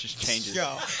time? face just changes.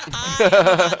 Yo. I'm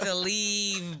about to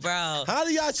leave, bro. How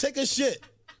do y'all take a shit?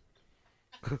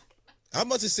 I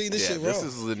must have seen this shit wrong. This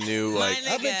is the new like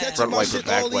I've been catching front my wiper, shit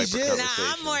back all these wiper years.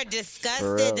 conversation. I'm more For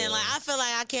disgusted than real. like. I feel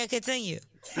like I can't continue.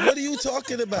 What are you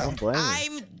talking about?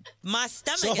 My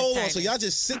stomach So is hold on. turning. So y'all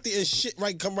just sit there and shit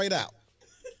come right out.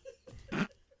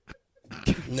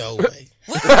 No way.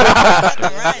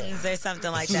 runs or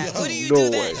something like that. What do you do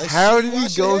then? How did you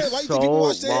go Why you think people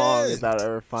wash so their long hands? without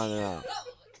ever finding out?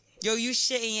 Yo, you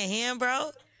shit in your hand,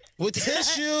 bro? With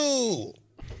tissue.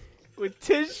 With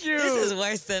tissue. This is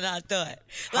worse than I thought.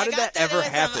 How did that ever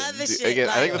happen? Again,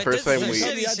 I think the first time we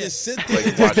I just sit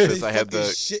like watched this, I had the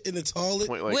shit in the toilet.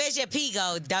 point like, Where's your pee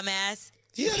go, dumbass?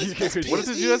 Yeah, what if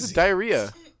this dude has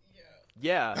diarrhea?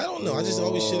 Yeah. I don't know. I just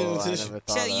always shit in the tissue.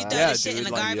 So you throw the shit in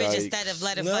the garbage instead of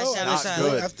let it flush down the not toilet?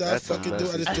 good. After I fucking do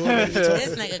it, I just throw it in the toilet.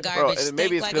 This nigga Bro, garbage and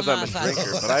maybe it's stink like a because I'm a motherfucker.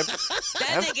 drinker, but I have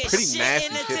That nigga pretty shit nasty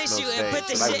in the shit in tissue those and put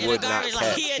the days that shit I in the would not garbage like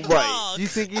catch. he a Right. dog. Do you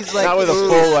think he's like Not with a ooh.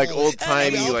 full, like,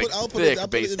 old-timey, I'll like, put it thick in the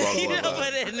baseball He glove don't on.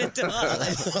 put it in the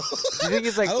toilet. Do you think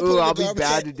he's like, I don't put ooh, it in I'll the be garbage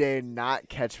bad can. today and not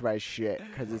catch my shit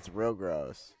because it's real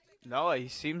gross. No, he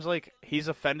seems like he's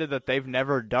offended that they've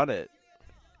never done it.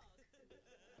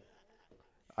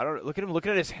 I don't look at him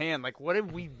looking at his hand like, what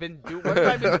have we been doing? What have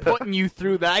I been putting you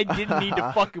through that I didn't need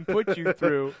to fucking put you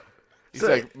through? He's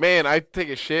like, man, I take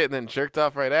a shit and then jerked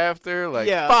off right after. Like,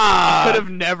 Yeah, fuck. could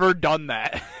have never done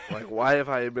that. Like, why have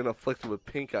I been afflicted with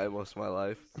pink eye most of my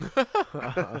life?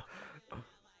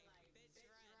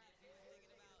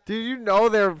 Dude, you know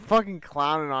they're fucking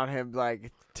clowning on him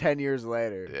like 10 years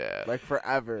later. Yeah. Like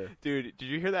forever. Dude, did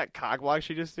you hear that cock block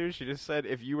she just did? She just said,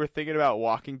 if you were thinking about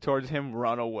walking towards him,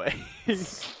 run away.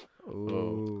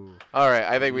 Ooh. All right,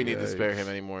 I think we need to spare him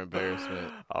any more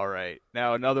embarrassment. All right.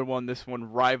 Now, another one. This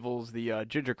one rivals the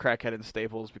Ginger Crackhead in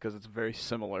Staples because it's a very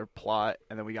similar plot.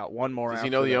 And then we got one more. Does he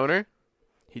after know the that. owner?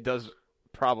 He does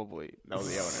probably know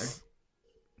the owner.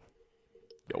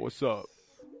 Yo, what's up?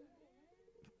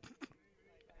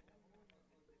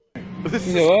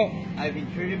 You know what? I've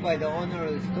been treated by the owner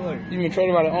of the store. You've been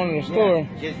treated by the owner of the store?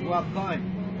 Yeah, just walk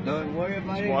on. Don't worry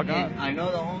about Just it. walk And on. I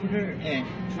know the owner, and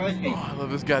trust me. Oh, I love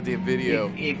this goddamn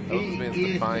video. If That was this he man's is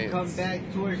to defiance. come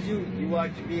back towards you, you are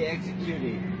to be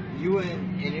executed. You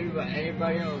and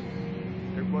everybody else.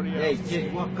 Everybody Hey, else.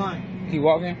 just walk on. He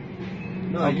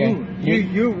walking? No, Okay.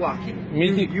 you're walking.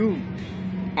 Me? You.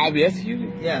 I'll be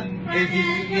executed? Yeah.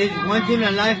 It's once in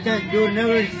a lifetime. You'll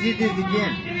never see this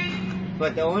again.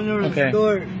 But the owner of the Okay.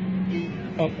 store,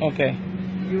 Okay.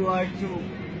 you are to.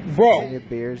 Bro,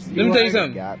 beers. let me tell you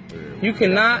something. You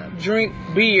cannot drink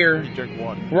beer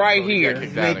right here.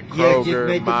 Kicked out of Just Kroger,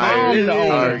 make the Myers, call.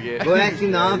 Target. Go ask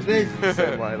in the office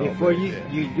before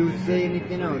you do say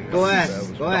anything else. Go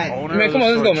ask. Go ask. Man, come on,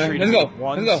 let's go, man. Let's go.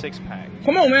 One Let's go. 6-pack.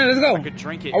 Come on, man, let's go. I could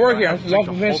drink it. I work but here. I I'm have to off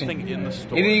drink the whole convention. thing in the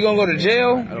store. Either you gonna go to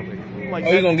jail, Like, or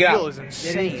you gonna get deal out. is They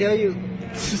insane. didn't tell you.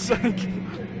 It's like,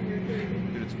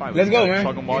 dude, it's fine. Let's We go, gotta man.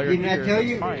 chug 'em while you're Didn't I here. tell That's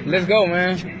you? fine. Let's go,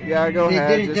 man. Yeah, go They ahead.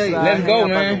 didn't Just tell you. Let's hang go, up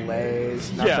man. on the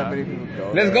Lays. Not Yeah. that many people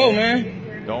go Let's there. go,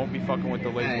 man. Don't be fucking with the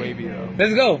Lays Hey. wavy though.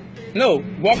 Let's go. No,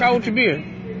 walk out with your beer.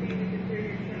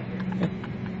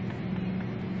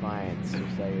 Clients, just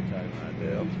like you're talking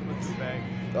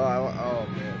about. Oh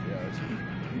man,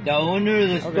 yeah. The owner of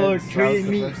the Okay, store so that treated was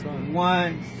the me first one.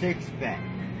 1 6-pack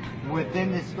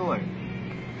within the store.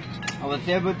 I was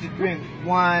able to drink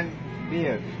 1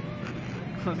 beer.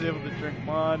 I was able to drink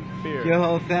one beer. Your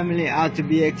whole family out to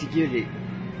be executed.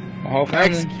 My whole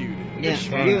family? Executed.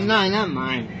 Yeah, you, no, not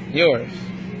mine. Yours.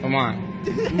 Or mine.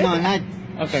 No, not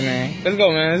Okay, man. Let's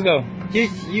go, man. Let's go.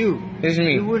 just you. It's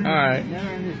me. You wouldn't Alright. never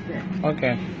understand.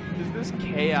 Okay. There's this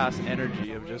chaos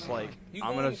energy of just like,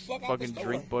 I'm gonna fucking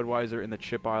drink Budweiser in the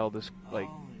chip aisle of this like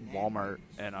Walmart,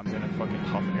 and I'm gonna fucking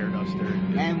huff air duster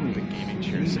in the gaming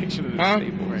chair section of the Huh?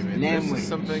 Staples. Right, man. Name This it. is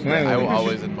something that I will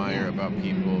always admire about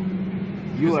people.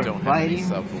 You Just are don't have any fighting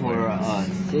for self-awareness.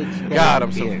 a 6-pack God,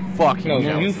 I'm so beer. fucking No,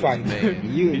 jealous you of this fight.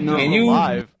 man. You no. And you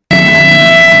Live.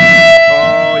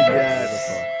 Oh, yes.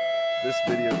 This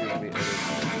video gives me energy.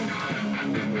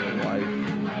 Gives me a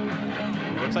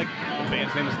life. Looks like the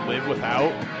band's name is Live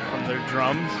Without from their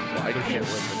drums. I can't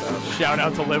live without it. Shout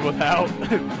out to Live Without.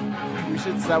 We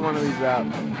should set one of these up.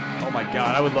 Oh my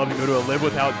god, I would love to go to a Live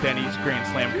Without Denny's Grand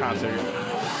Slam concert.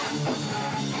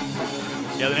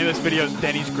 Yeah, the name of this video is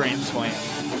Denny's Grand Slam.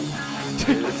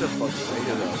 Dude, it's a fucking way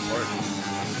to the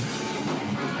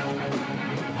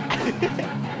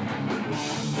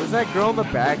What's that girl in the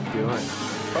back doing?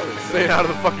 Stay out of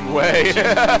the fucking way.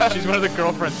 She's one of the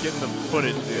girlfriends getting the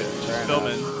footage, dude. She's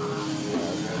filming.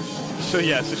 So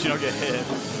yeah, so she don't get hit.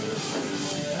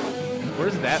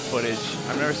 Where's that footage?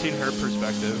 I've never seen her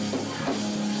perspective.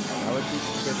 How would she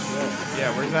get that?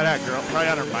 Yeah, where's that at, girl? Probably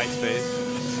on her MySpace.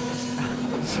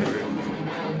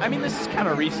 I mean, this is kind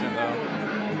of recent, though.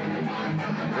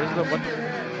 Where's the, what the...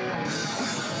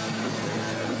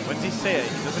 When does he say it?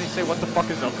 Doesn't he say, what the fuck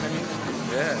is up to me?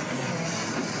 Yeah.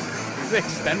 This is the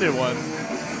extended one.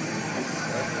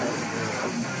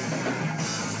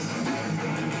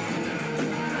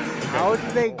 How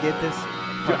did they get this?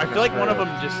 Dude, I feel like one of them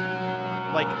just,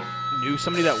 like, knew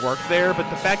somebody that worked there, but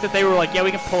the fact that they were like, yeah,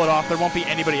 we can pull it off, there won't be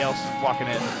anybody else walking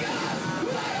in.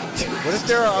 What if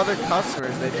there are other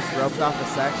customers? They just roped off a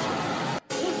section.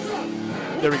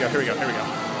 There we go. Here we go.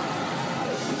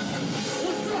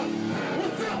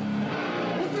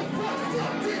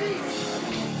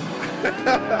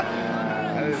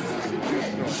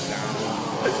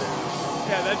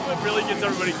 Yeah, that's what really gets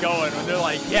everybody going when they're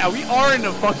like, "Yeah, we are in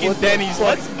the fucking Denny's.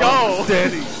 Let's go."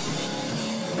 Denny's.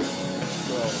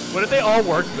 What if they all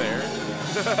work there?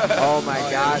 Oh my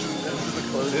god.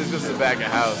 This is just the back of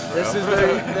house, bro.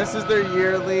 This is their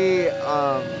yearly They're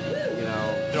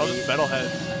all just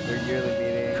metalheads. Their yearly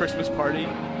meeting. Christmas party.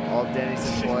 All Denny's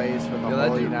employees from the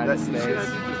whole United States. You see that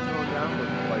dude just throwing down with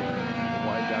like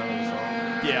wind down on the song.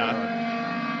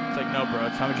 Yeah. It's like, no, bro.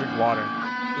 It's time to drink water.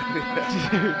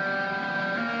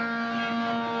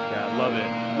 Yeah, I love it.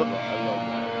 I love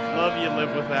that. Love You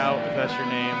Live Without, if that's your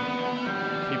name.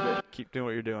 Keep doing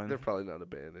what you're doing. They're probably not a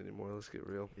band anymore. Let's get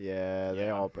real. Yeah, they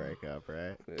all break up,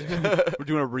 right? We're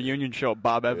doing a reunion show at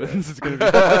Bob Evans. It's gonna be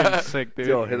fucking sick, dude.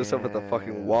 Yo, hit us up at the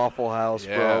fucking Waffle House,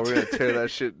 bro. We're gonna tear that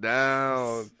shit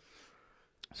down.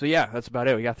 So yeah, that's about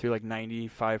it. We got through like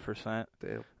 95%.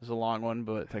 Damn. It was a long one,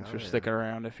 but thanks for sticking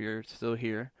around if you're still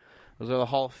here. Those are the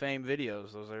Hall of Fame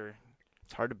videos.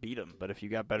 It's hard to beat them, but if you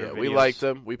got better videos. We liked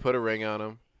them. We put a ring on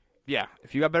them. Yeah,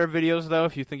 if you got better videos, though,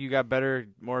 if you think you got better,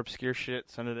 more obscure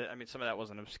shit, send it in. I mean, some of that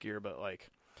wasn't obscure, but,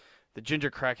 like, the Ginger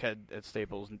Crackhead at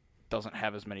Staples doesn't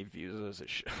have as many views as it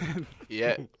should.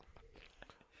 Yeah.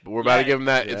 But we're about to give him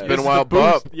that. It's been a This is while the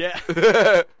boost. bump. Yeah.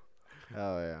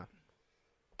 Oh, yeah.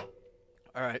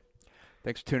 All right.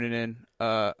 Thanks for tuning in.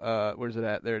 Where's it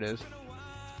at? There it is.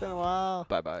 It's been a while.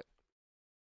 Bye-bye.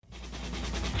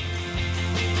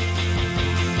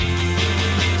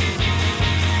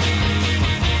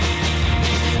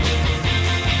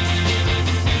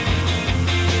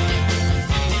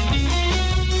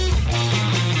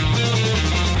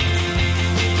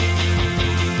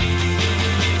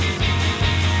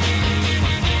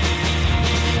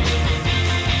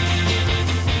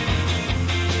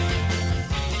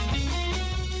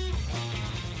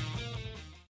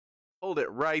 Hold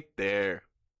it right there.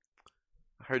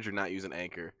 I heard you're not using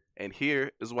Anchor, and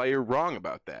here is why you're wrong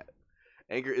about that.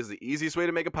 Anchor is the easiest way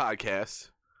to make a podcast.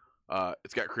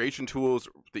 It's got creation tools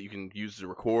that you can use to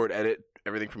record, edit,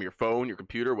 everything from your phone, your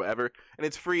computer, whatever. And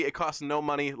it's free. It costs no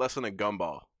money, less than a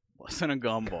gumball. Less than a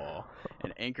gumball.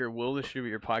 And Anchor will distribute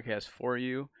your podcast for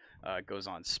you. It goes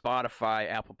on Spotify,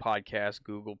 Apple Podcasts,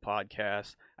 Google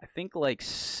Podcasts, I think like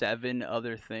 7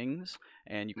 other things.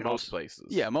 And you can places.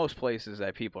 Yeah, most places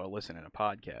that people are listening to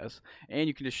podcasts. And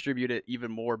you can distribute it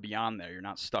even more beyond there. You're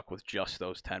not stuck with just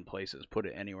those 10 places. Put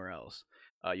it anywhere else.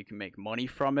 You can make money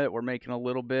from it. We're making a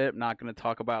little bit. I'm not going to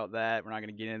talk about that. We're not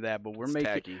going to get into that, but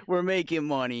we're making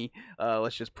money.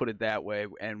 Let's just put it that way.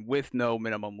 And with no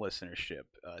minimum listenership.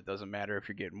 It doesn't matter if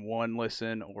you're getting 1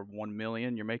 listen or 1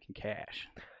 million. You're making cash.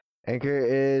 Anchor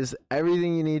is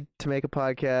everything you need to make a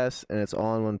podcast, and it's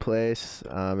all in one place.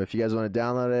 If you guys want to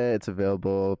download it, it's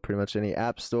available pretty much any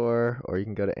app store, or you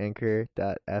can go to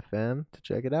anchor.fm to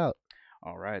check it out.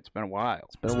 All right. It's been a while.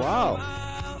 It's been a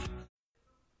while.